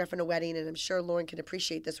photographing a wedding, and I'm sure Lauren can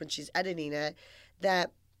appreciate this when she's editing it,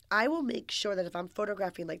 that I will make sure that if I'm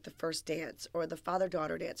photographing like the first dance or the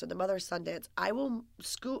father-daughter dance or the mother-son dance, I will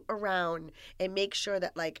scoot around and make sure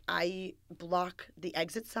that like I block the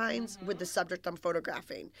exit signs with the subject I'm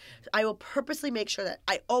photographing. I will purposely make sure that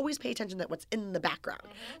I always pay attention to what's in the background.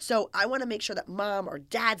 So I want to make sure that mom or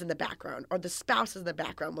dad's in the background or the spouse is in the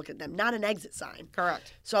background. Look at them, not an exit sign.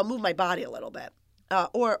 Correct. So I'll move my body a little bit.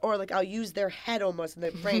 Or like I'll use their head almost in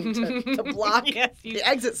the frame to block the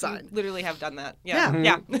exit sign. Literally have done that. Yeah.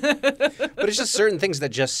 Yeah. But it's just certain things that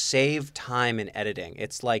just save time in editing.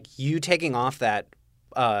 It's like you taking off that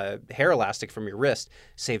hair elastic from your wrist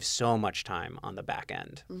saves so much time on the back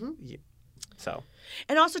end. So.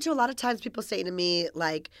 And also, too, a lot of times people say to me,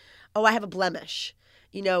 like, oh, I have a blemish.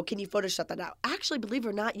 can you Photoshop that out? Actually, believe it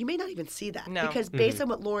or not, you may not even see that. No. Because based on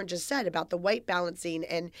what Lauren just said about the white balancing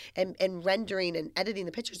and rendering and editing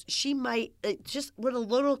the pictures, she might, just with a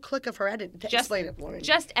little click of her edit, explain it, Lauren.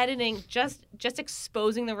 Just editing, just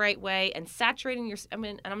exposing the right way and saturating your,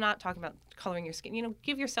 and I'm not talking about coloring your skin.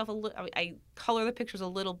 Give yourself a little, I color the pictures a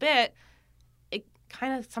little bit. It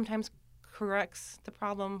kind of sometimes corrects the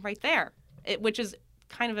problem right there, which is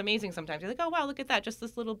kind of amazing sometimes. You're like, oh, wow, look at that, just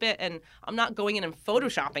this little bit. And I'm not going in and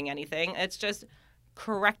Photoshopping anything. It's just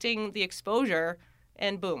correcting the exposure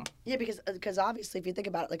and boom. Yeah, because obviously if you think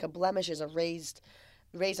about it, like a blemish is a raised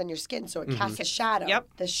on your skin, so it casts a shadow. Yep.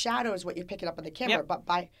 The shadow is what you're picking up on the camera, Yep. but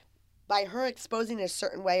by her exposing it a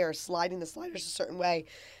certain way or sliding the sliders a certain way,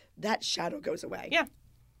 that shadow goes away. Yeah.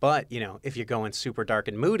 But, if you're going super dark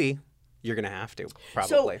and moody, you're going to have to,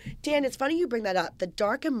 probably. So, Dan, it's funny you bring that up. The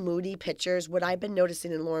dark and moody pictures, what I've been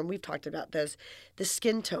noticing, and Lauren, we've talked about this, the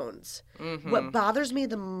skin tones. What bothers me, I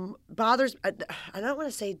don't want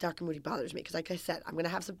to say dark and moody bothers me, because like I said, I'm going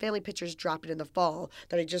to have some family pictures dropping in the fall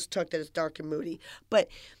that I just took that is dark and moody. But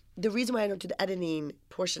the reason why I don't do the editing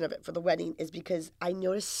portion of it for the wedding is because I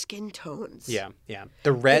notice skin tones. Yeah.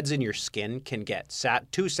 The reds in your skin can get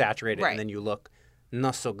too saturated, Right. and then you look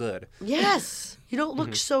not so good. Yes. You don't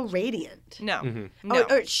look so radiant. No. No.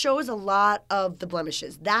 Or it shows a lot of the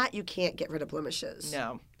blemishes. That you can't get rid of blemishes.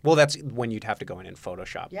 No. Well, that's when you'd have to go in and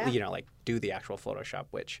Photoshop, Yeah. like do the actual Photoshop,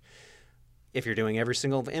 which if you're doing every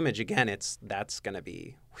single image, again, that's going to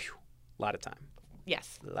be a lot of time.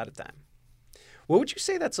 Yes. A lot of time. What would you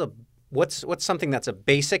say what's something that's a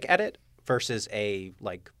basic edit versus a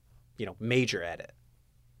major edit?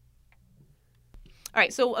 All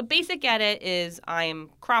right, so a basic edit is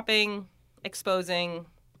I'm cropping, exposing,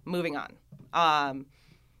 moving on.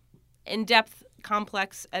 In-depth,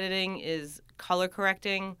 complex editing is color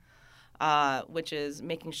correcting, which is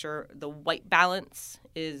making sure the white balance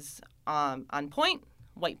is on point.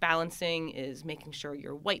 White balancing is making sure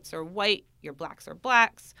your whites are white, your blacks are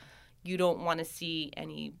blacks. You don't want to see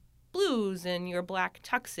any blues in your black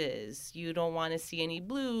tuxes. You don't want to see any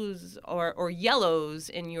blues or yellows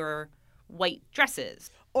in your white dresses.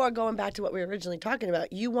 Or going back to what we were originally talking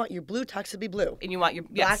about, you want your blue tux to be blue. And you want your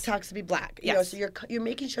Black tux to be black. Yes. So you're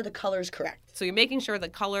making sure the color is correct. So you're making sure the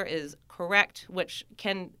color is correct, which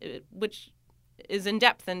is in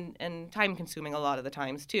depth and time consuming a lot of the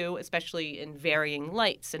times too, especially in varying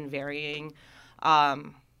lights and varying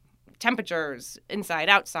temperatures, inside,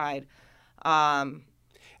 outside. And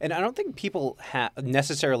I don't think people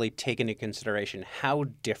necessarily take into consideration how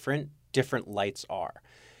different lights are.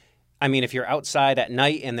 I mean, if you're outside at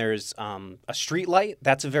night and there's a street light,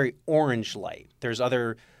 that's a very orange light. There's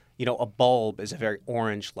other, a bulb is a very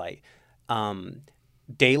orange light.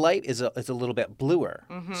 Daylight is a little bit bluer.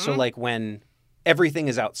 So like when everything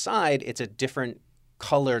is outside, it's a different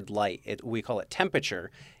colored light. We call it temperature,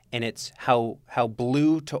 and it's how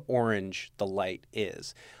blue to orange the light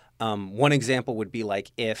is. One example would be like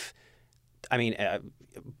a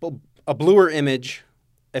bluer image.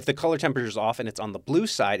 If the color temperature is off and it's on the blue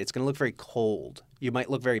side, it's going to look very cold. You might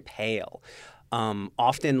look very pale.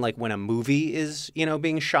 Often, like when a movie is,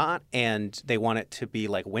 being shot and they want it to be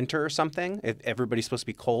like winter or something, if everybody's supposed to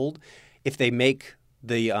be cold, if they make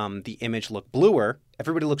the image look bluer,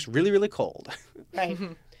 everybody looks really, really cold. Right.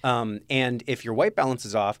 And if your white balance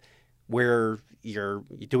is off, where you're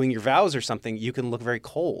doing your vows or something, you can look very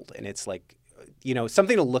cold. And it's like,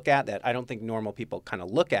 something to look at that I don't think normal people kind of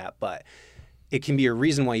look at, but it can be a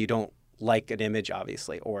reason why you don't like an image,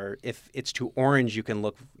 obviously. Or if it's too orange, you can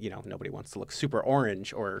look, nobody wants to look super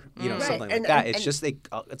orange or, something like that. It's just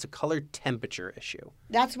it's a color temperature issue.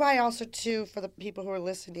 That's why also, too, for the people who are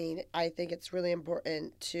listening, I think it's really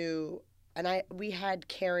important to, we had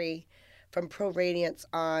Carrie from Pro Radiance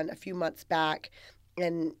on a few months back,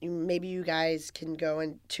 and maybe you guys can go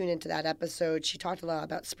and tune into that episode. She talked a lot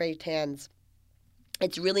about spray tans.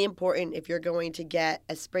 It's really important if you're going to get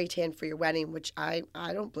a spray tan for your wedding, which I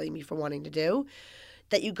don't blame you for wanting to do,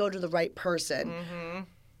 that you go to the right person.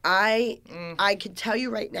 I can tell you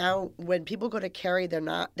right now, when people go to Carrie, they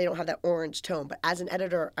don't have that orange tone. But as an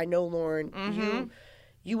editor, I know, Lauren,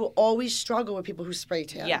 you will always struggle with people who spray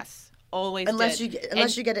tan. Yes, always. Unless you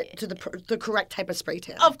get it to the correct type of spray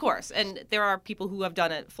tan. Of course, and there are people who have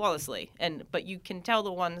done it flawlessly, but you can tell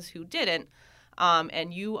the ones who didn't.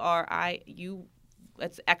 And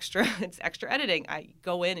it's extra editing. I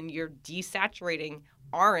go in and you're desaturating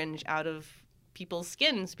orange out of people's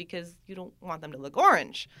skins because you don't want them to look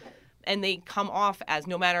orange. And they come off as,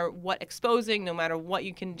 no matter what exposing, no matter what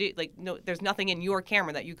you can do, there's nothing in your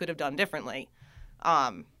camera that you could have done differently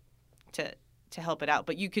to help it out.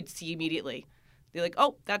 But you could see immediately. They're like,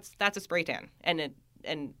 oh, that's a spray tan. And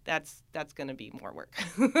and that's going to be more work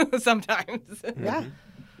sometimes. Yeah.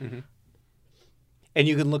 And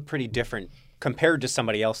you can look pretty different compared to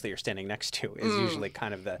somebody else that you're standing next to is usually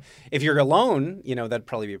kind of if you're alone, that'd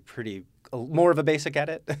probably be more of a basic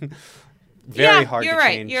edit. Very hard to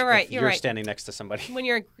change if you're standing next to somebody. When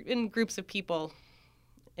you're in groups of people,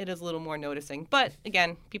 it is a little more noticing. But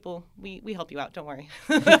again, people, we help you out. Don't worry.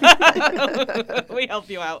 We help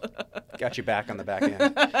you out. Got you back on the back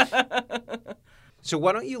end. So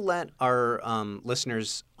why don't you let our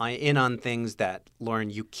listeners in on things that,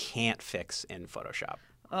 Lauren, you can't fix in Photoshop?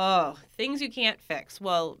 Oh, things you can't fix.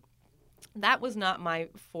 Well, that was not my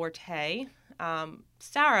forte.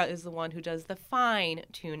 Sarah is the one who does the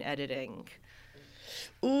fine-tune editing.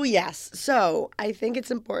 Ooh, yes. So I think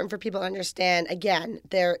it's important for people to understand, again,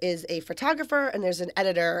 there is a photographer and there's an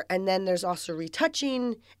editor, and then there's also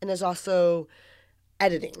retouching and there's also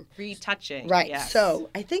editing. Retouching. Right. Yes. So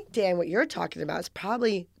I think, Dan, what you're talking about is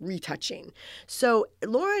probably retouching. So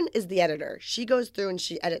Lauren is the editor. She goes through and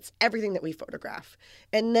she edits everything that we photograph.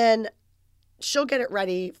 And then she'll get it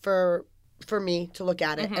ready for me to look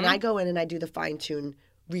at it. And I go in and I do the fine-tune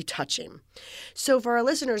retouching. So for our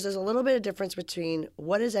listeners, there's a little bit of difference between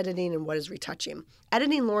what is editing and what is retouching.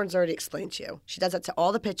 Editing, Lauren's already explained to you. She does that to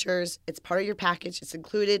all the pictures. It's part of your package. It's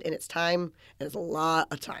included and it's time. And it's a lot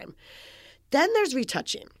of time. Then there's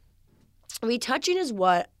retouching. Retouching is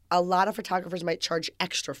what a lot of photographers might charge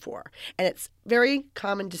extra for. And it's very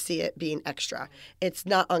common to see it being extra. It's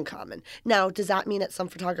not uncommon. Now, does that mean that some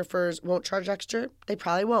photographers won't charge extra? They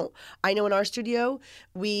probably won't. I know in our studio,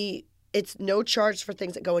 it's no charge for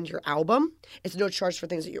things that go into your album. It's no charge for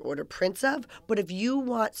things that you order prints of. But if you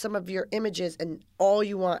want some of your images and all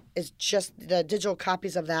you want is just the digital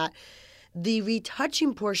copies of that, the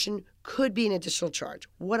retouching portion could be an additional charge.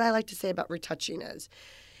 What I like to say about retouching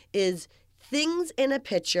is things in a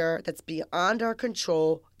picture that's beyond our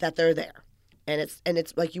control that they're there. And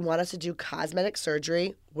it's like you want us to do cosmetic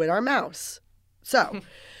surgery with our mouse. So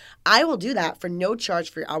I will do that for no charge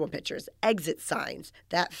for your album pictures. Exit signs,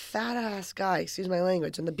 that fat ass guy, excuse my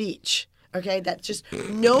language, on the beach. Okay, that just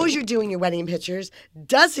knows you're doing your wedding pictures,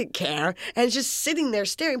 doesn't care, and is just sitting there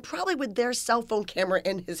staring, probably with their cell phone camera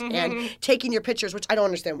in his hand, taking your pictures, which I don't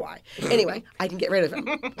understand why. Anyway, I can get rid of him.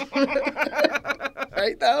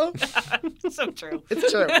 Right, though? So true.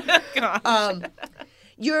 It's true.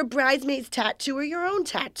 Your bridesmaid's tattoo or your own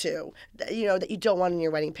tattoo, that you don't want in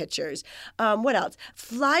your wedding pictures. What else?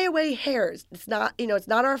 Flyaway hairs. It's not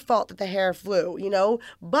our fault that the hair flew,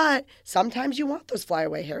 but sometimes you want those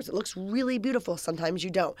flyaway hairs. It looks really beautiful. Sometimes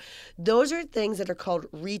you don't. Those are things that are called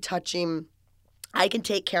retouching. I can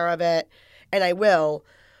take care of it, and I will,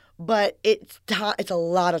 but it's a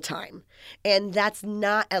lot of time. And that's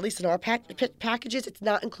not, at least in our packages, it's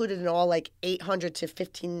not included in all 800 to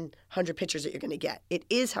 1,500 pictures that you're going to get. It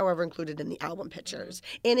is, however, included in the album pictures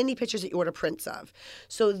and any pictures that you order prints of.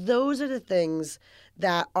 So those are the things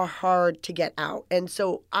that are hard to get out. And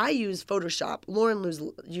so I use Photoshop. Lauren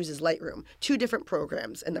uses Lightroom, 2 different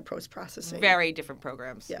programs in the post-processing. Very different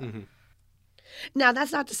programs. Yeah. Mm-hmm. Now,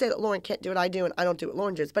 that's not to say that Lauren can't do what I do and I don't do what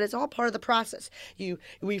Lauren does, but it's all part of the process.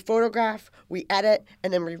 We photograph, we edit,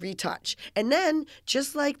 and then we retouch. And then,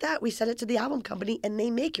 just like that, we send it to the album company and they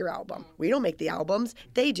make your album. We don't make the albums,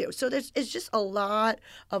 they do. So it's just a lot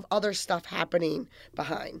of other stuff happening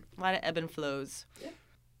behind. A lot of ebb and flows. Yeah.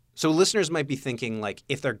 So listeners might be thinking,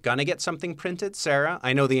 if they're going to get something printed, Sarah,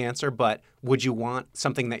 I know the answer, but would you want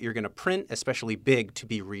something that you're going to print, especially big, to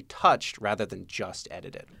be retouched rather than just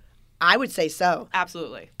edited? I would say so.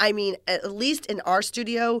 Absolutely. I mean, at least in our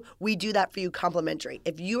studio, we do that for you complimentary.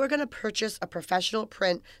 If you are going to purchase a professional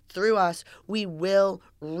print through us, we will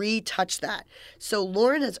retouch that. So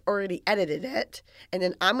Lauren has already edited it, and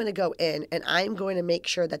then I'm going to go in and I'm going to make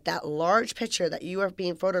sure that large picture that you are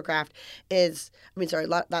being photographed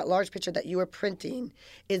that large picture that you are printing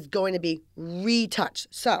is going to be retouched.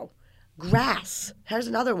 So grass, here's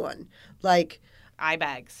another one. Eye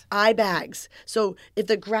bags. Eye bags. So if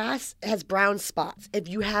the grass has brown spots, if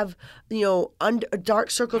you have,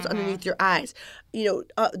 dark circles underneath your eyes,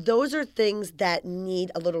 those are things that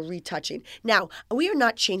need a little retouching. Now, we are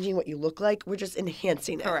not changing what you look like. We're just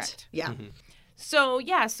enhancing it. Correct. Yeah. Mm-hmm.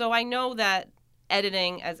 So I know that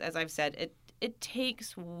editing, as I've said, it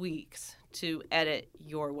takes weeks to edit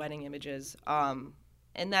your wedding images. And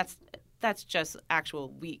that's just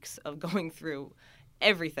actual weeks of going through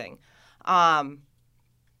everything.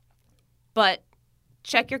 But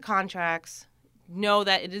check your contracts. Know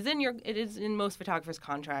that it is in most photographers'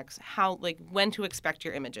 contracts when to expect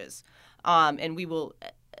your images. And we will,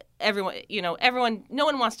 everyone, no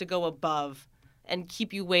one wants to go above and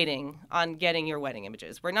keep you waiting on getting your wedding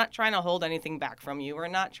images. We're not trying to hold anything back from you.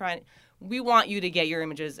 We want you to get your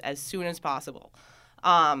images as soon as possible.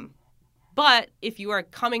 But if you are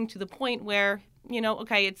coming to the point where,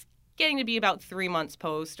 okay, it's getting to be about 3 months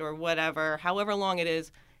post or whatever, however long it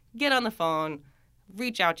is, get on the phone,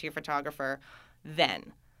 reach out to your photographer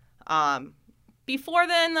then. Before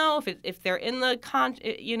then, though, if they're in the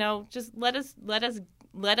just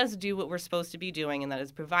let us do what we're supposed to be doing, and that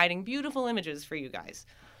is providing beautiful images for you guys.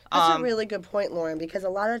 That's a really good point, Lauren, because a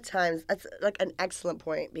lot of times that's like an excellent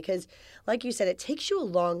point because, like you said, it takes you a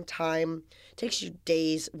long time, it takes you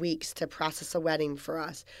days, weeks to process a wedding for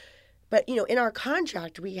us. But, in our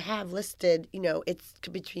contract, we have listed, it's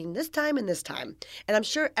between this time and this time. And I'm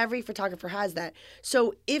sure every photographer has that.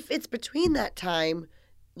 So if it's between that time,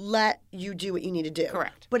 let you do what you need to do.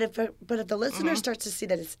 Correct. But if the listener starts to see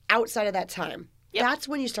that it's outside of that time, that's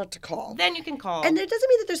when you start to call. Then you can call. And it doesn't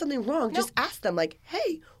mean that there's something wrong. Just ask them, like,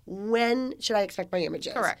 hey, when should I expect my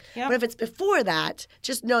images? Correct. Yep. But if it's before that,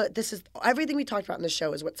 just know that this is everything we talked about in the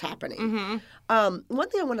show is what's happening. One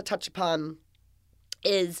thing I want to touch upon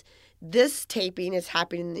is this taping is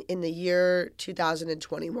happening in the year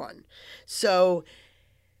 2021. So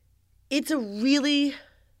it's a really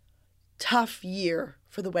tough year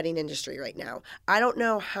for the wedding industry right now. I don't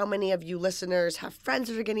know how many of you listeners have friends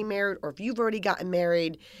that are getting married or if you've already gotten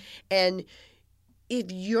married. And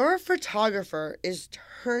if your photographer is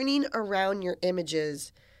turning around your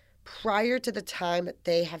images prior to the time that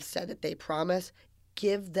they have said that they promise,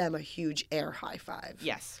 give them a huge air high five.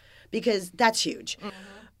 Yes. Because that's huge.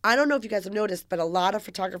 I don't know if you guys have noticed, but a lot of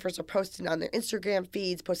photographers are posting on their Instagram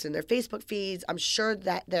feeds, posting on their Facebook feeds. I'm sure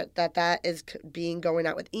that is going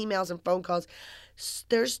out with emails and phone calls.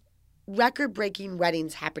 There's record-breaking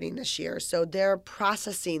weddings happening this year, so they're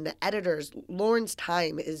processing the editors. Lauren's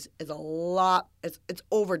time is a lot. It's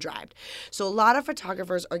overdrived. So a lot of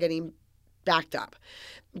photographers are getting backed up.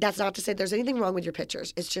 That's not to say there's anything wrong with your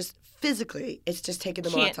pictures. It's just physically, it's just taking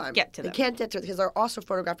them a lot of time. They can't get to them because they're also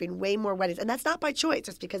photographing way more weddings. And that's not by choice.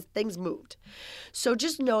 It's because things moved. So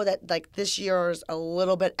just know that this year's a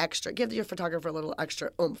little bit extra. Give your photographer a little extra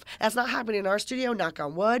oomph. That's not happening in our studio, knock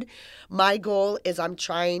on wood. My goal is I'm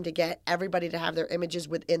trying to get everybody to have their images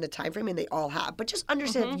within the time frame, and they all have. But just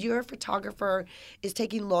understand if your photographer is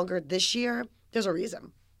taking longer this year, there's a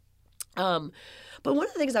reason. But one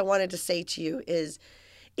of the things I wanted to say to you is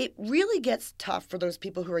it really gets tough for those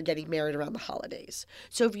people who are getting married around the holidays.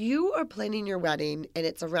 So if you are planning your wedding and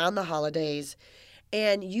it's around the holidays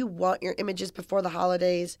and you want your images before the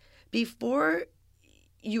holidays, before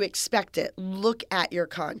you expect it, look at your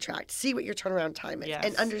contract, see what your turnaround time is,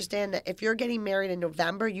 and understand that if you're getting married in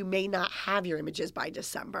November, you may not have your images by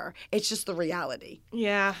December. It's just the reality.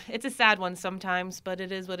 Yeah, it's a sad one sometimes, but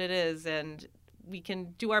it is what it is, and we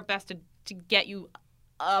can do our best to get you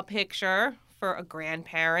a picture for a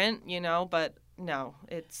grandparent, but no,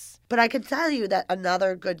 it's... But I could tell you that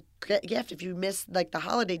another good gift, if you miss, the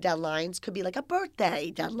holiday deadlines, could be, a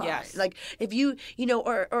birthday deadline. Yes. If you,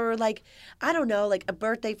 or I don't know, a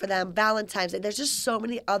birthday for them, Valentine's Day. There's just so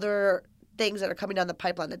many other things that are coming down the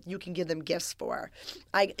pipeline that you can give them gifts for.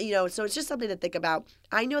 So it's just something to think about.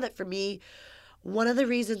 I know that for me, one of the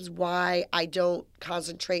reasons why I don't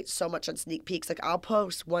concentrate so much on sneak peeks, I'll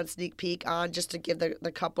post one sneak peek on just to give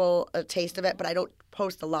the couple a taste of it, but I don't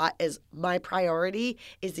post a lot, is my priority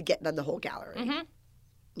is to get done the whole gallery.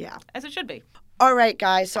 Yeah. As it should be. All right,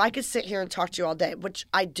 guys. So I could sit here and talk to you all day, which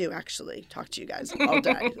I do actually talk to you guys all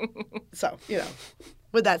day. So,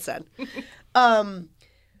 with that said,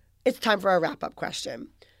 it's time for our wrap-up question.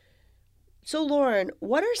 So, Lauren,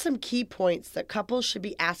 what are some key points that couples should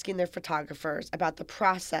be asking their photographers about the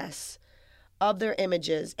process of their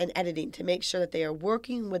images and editing to make sure that they are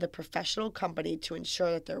working with a professional company to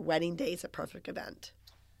ensure that their wedding day is a perfect event?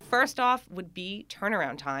 First off would be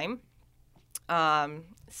turnaround time.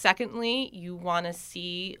 Secondly, you want to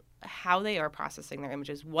see how they are processing their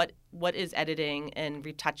images, what is editing and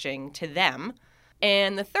retouching to them.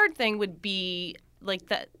 And the third thing would be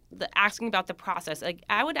the asking about the process.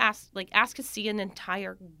 I would ask to see an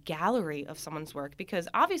entire gallery of someone's work, because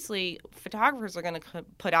obviously photographers are going to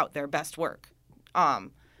put out their best work.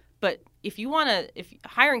 But if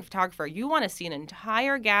hiring a photographer, you want to see an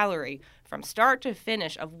entire gallery from start to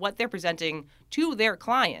finish of what they're presenting to their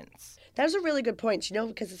clients. That was a really good point,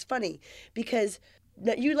 because it's funny, because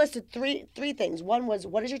you listed three things. One was,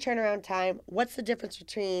 what is your turnaround time? What's the difference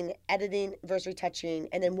between editing versus retouching?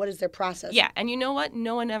 And then what is their process? Yeah, and you know what?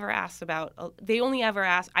 No one ever asks about. They only ever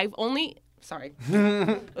ask. Sorry.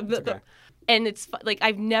 Okay. And it's like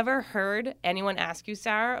I've never heard anyone ask you,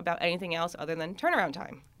 Sarah, about anything else other than turnaround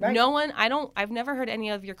time. Right. No one, I've never heard any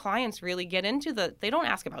of your clients really get into they don't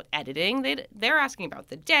ask about editing. They're asking about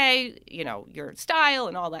the day, your style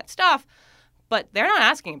and all that stuff. But they're not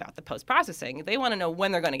asking about the post-processing. They want to know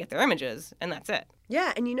when they're going to get their images, and that's it.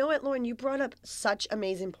 Yeah, and you know what, Lauren? You brought up such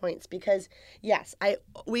amazing points because, yes,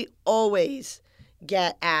 we always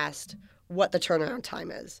get asked what the turnaround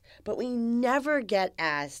time is, but we never get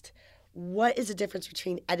asked what is the difference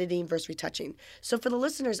between editing versus retouching. So for the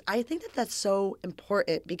listeners, I think that that's so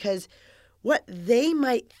important because what they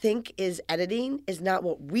might think is editing is not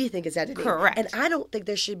what we think is editing. Correct. And I don't think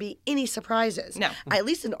there should be any surprises. No. At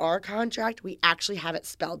least in our contract, we actually have it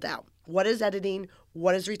spelled out. What is editing?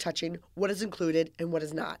 What is retouching? What is included? And what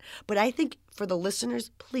is not? But I think for the listeners,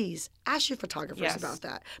 please ask your photographers Yes. about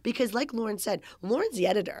that. Because like Lauren said, Lauren's the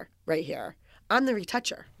editor right here. I'm the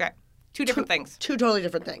retoucher. Okay. Two different things. Two totally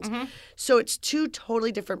different things. So it's two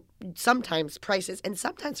totally different, sometimes prices, and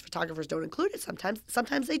sometimes photographers don't include it.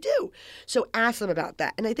 Sometimes they do. So ask them about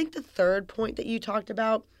that. And I think the third point that you talked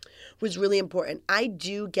about was really important. I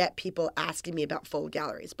do get people asking me about fold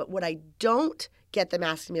galleries, but what I don't get them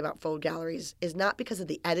asking me about fold galleries is not because of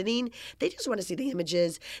the editing. They just want to see the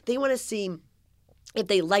images. They want to see if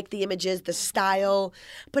they like the images, the style.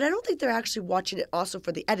 But I don't think they're actually watching it also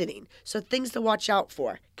for the editing. So things to watch out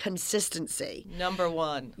for. Consistency. Number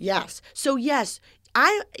one. Yes. So yes,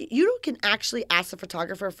 you can actually ask the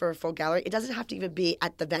photographer for a full gallery. It doesn't have to even be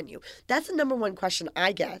at the venue. That's the number one question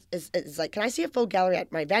I get is like, can I see a full gallery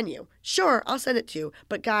at my venue? Sure, I'll send it to you.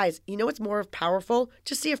 But guys, you know what's more powerful?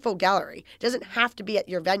 Just see a full gallery. It doesn't have to be at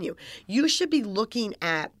your venue. You should be looking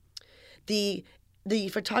at the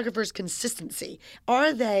photographer's consistency.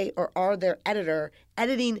 Are they or are their editor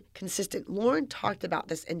editing consistent? Lauren talked about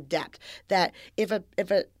this in depth, that if a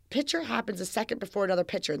picture happens a second before another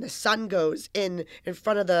picture and the sun goes in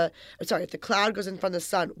front of if the cloud goes in front of the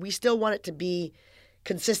sun, we still want it to be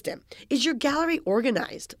consistent. Is your gallery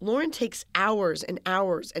organized? Lauren takes hours and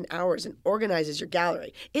hours and hours and organizes your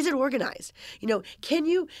gallery. Is it organized?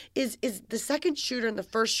 Is the second shooter and the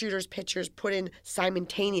first shooter's pictures put in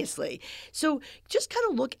simultaneously? So just kind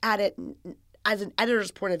of look at it as an editor's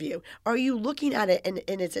point of view. Are you looking at it and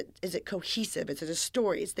is it cohesive? Is it a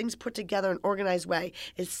story? Is things put together in an organized way?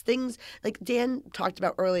 Is things, like Dan talked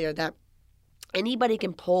about earlier, that anybody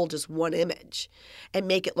can pull just one image and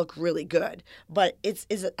make it look really good, but it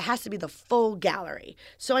has to be the full gallery.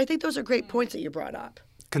 So I think those are great points that you brought up.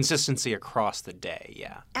 Consistency across the day,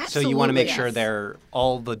 yeah. Absolutely, so you want to make sure yes.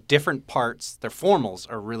 all the different parts, their formals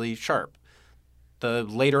are really sharp.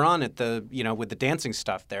 Later on with the dancing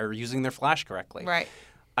stuff, they're using their flash correctly. Right.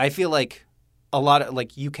 I feel like a lot of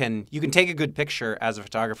you can take a good picture as a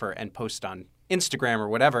photographer and post on Instagram or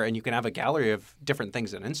whatever, and you can have a gallery of different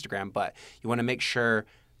things on Instagram, but you want to make sure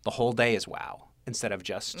the whole day is wow instead of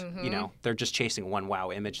just, they're just chasing one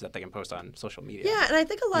wow image that they can post on social media. Yeah, and I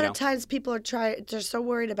think a lot of times people they're so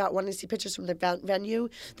worried about wanting to see pictures from the venue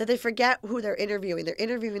that they forget who they're interviewing. They're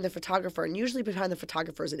interviewing the photographer, and usually behind the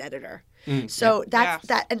photographer is an editor. So that's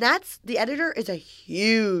the editor is a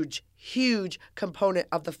huge component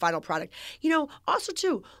of the final product. Also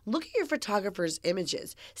too, look at your photographer's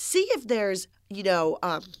images. See if there's,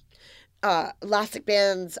 elastic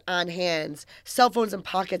bands on hands, cell phones in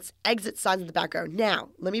pockets, exit signs in the background. Now,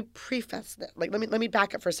 let me preface that. Let me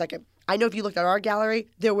back up for a second. I know if you looked at our gallery,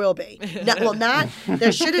 there will be.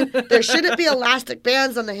 There shouldn't be elastic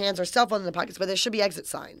bands on the hands or cell phones in the pockets, but there should be exit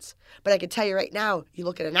signs. But I can tell you right now, you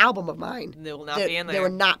look at an album of mine, They will not be in there. They will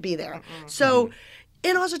not be there. So,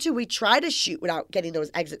 and also too, we try to shoot without getting those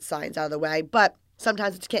exit signs out of the way, but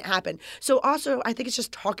sometimes it can't happen. So also, I think it's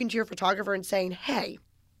just talking to your photographer and saying, hey,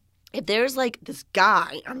 if there's like this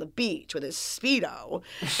guy on the beach with his Speedo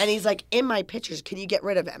and he's like in my pictures, can you get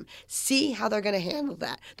rid of him? See how they're going to handle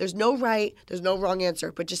that. There's no right, there's no wrong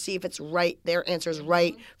answer, but just see if it's right. Their answer is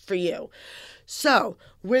right for you. So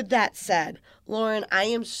with that said, Lauren, I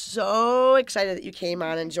am so excited that you came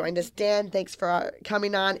on and joined us. Dan, thanks for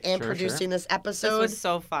coming on and producing this episode. This was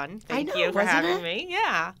so fun. Thank I know, you for wasn't having it? me.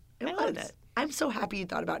 Yeah, I loved was. it. I'm so happy you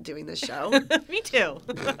thought about doing this show. Me too.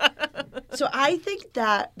 So I think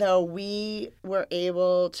that, though, we were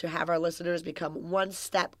able to have our listeners become one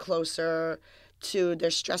step closer to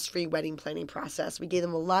their stress-free wedding planning process. We gave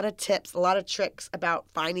them a lot of tips, a lot of tricks about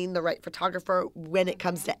finding the right photographer when it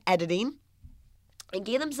comes to editing, and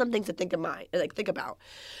gave them some things to think about.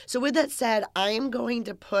 So with that said, I am going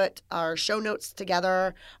to put our show notes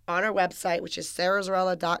together on our website, which is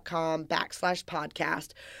sarahzarella.com/podcast.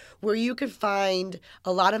 where you can find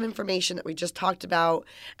a lot of information that we just talked about.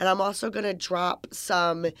 And I'm also going to drop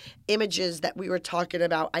some images that we were talking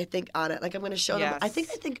about, I think, on it. Like, I'm going to show them. I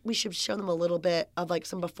think we should show them a little bit of, like,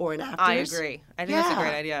 some before and afters. I agree. I think that's a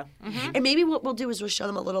great idea. Mm-hmm. And maybe what we'll do is we'll show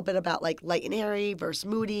them a little bit about, like, light and airy versus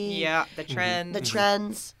moody. Yeah, the trends. The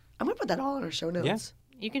trends. I'm going to put that all in our show notes. Yeah.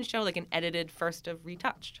 You can show like an edited first of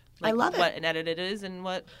retouched. I love it. What an edited is and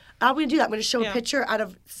what. I'm going to do that. I'm going to show a picture out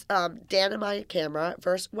of Dan and my camera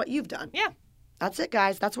versus what you've done. Yeah. That's it,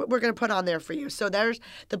 guys. That's what we're going to put on there for you. So there's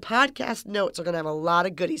the podcast notes are going to have a lot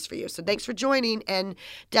of goodies for you. So thanks for joining, and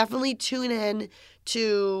definitely tune in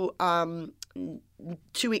to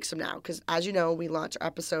 2 weeks from now, because as you know, we launch our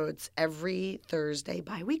episodes every Thursday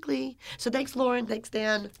bi-weekly. So thanks, Lauren. Thanks,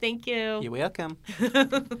 Dan. Thank you. You're welcome.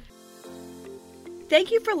 Thank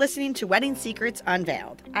you for listening to Wedding Secrets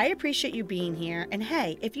Unveiled. I appreciate you being here. And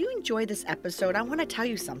hey, if you enjoyed this episode, I want to tell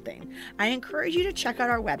you something. I encourage you to check out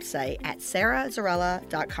our website at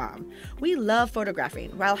sarahzarella.com. We love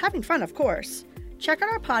photographing while having fun, of course. Check out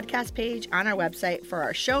our podcast page on our website for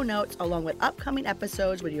our show notes along with upcoming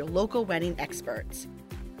episodes with your local wedding experts.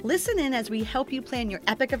 Listen in as we help you plan your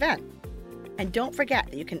epic event. And don't forget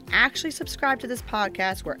that you can actually subscribe to this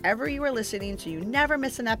podcast wherever you are listening so you never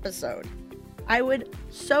miss an episode. I would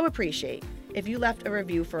so appreciate if you left a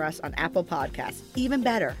review for us on Apple Podcasts. Even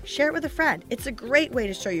better, share it with a friend. It's a great way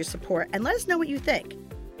to show your support and let us know what you think.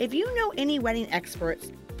 If you know any wedding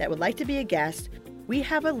experts that would like to be a guest, we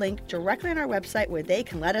have a link directly on our website where they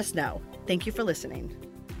can let us know. Thank you for listening.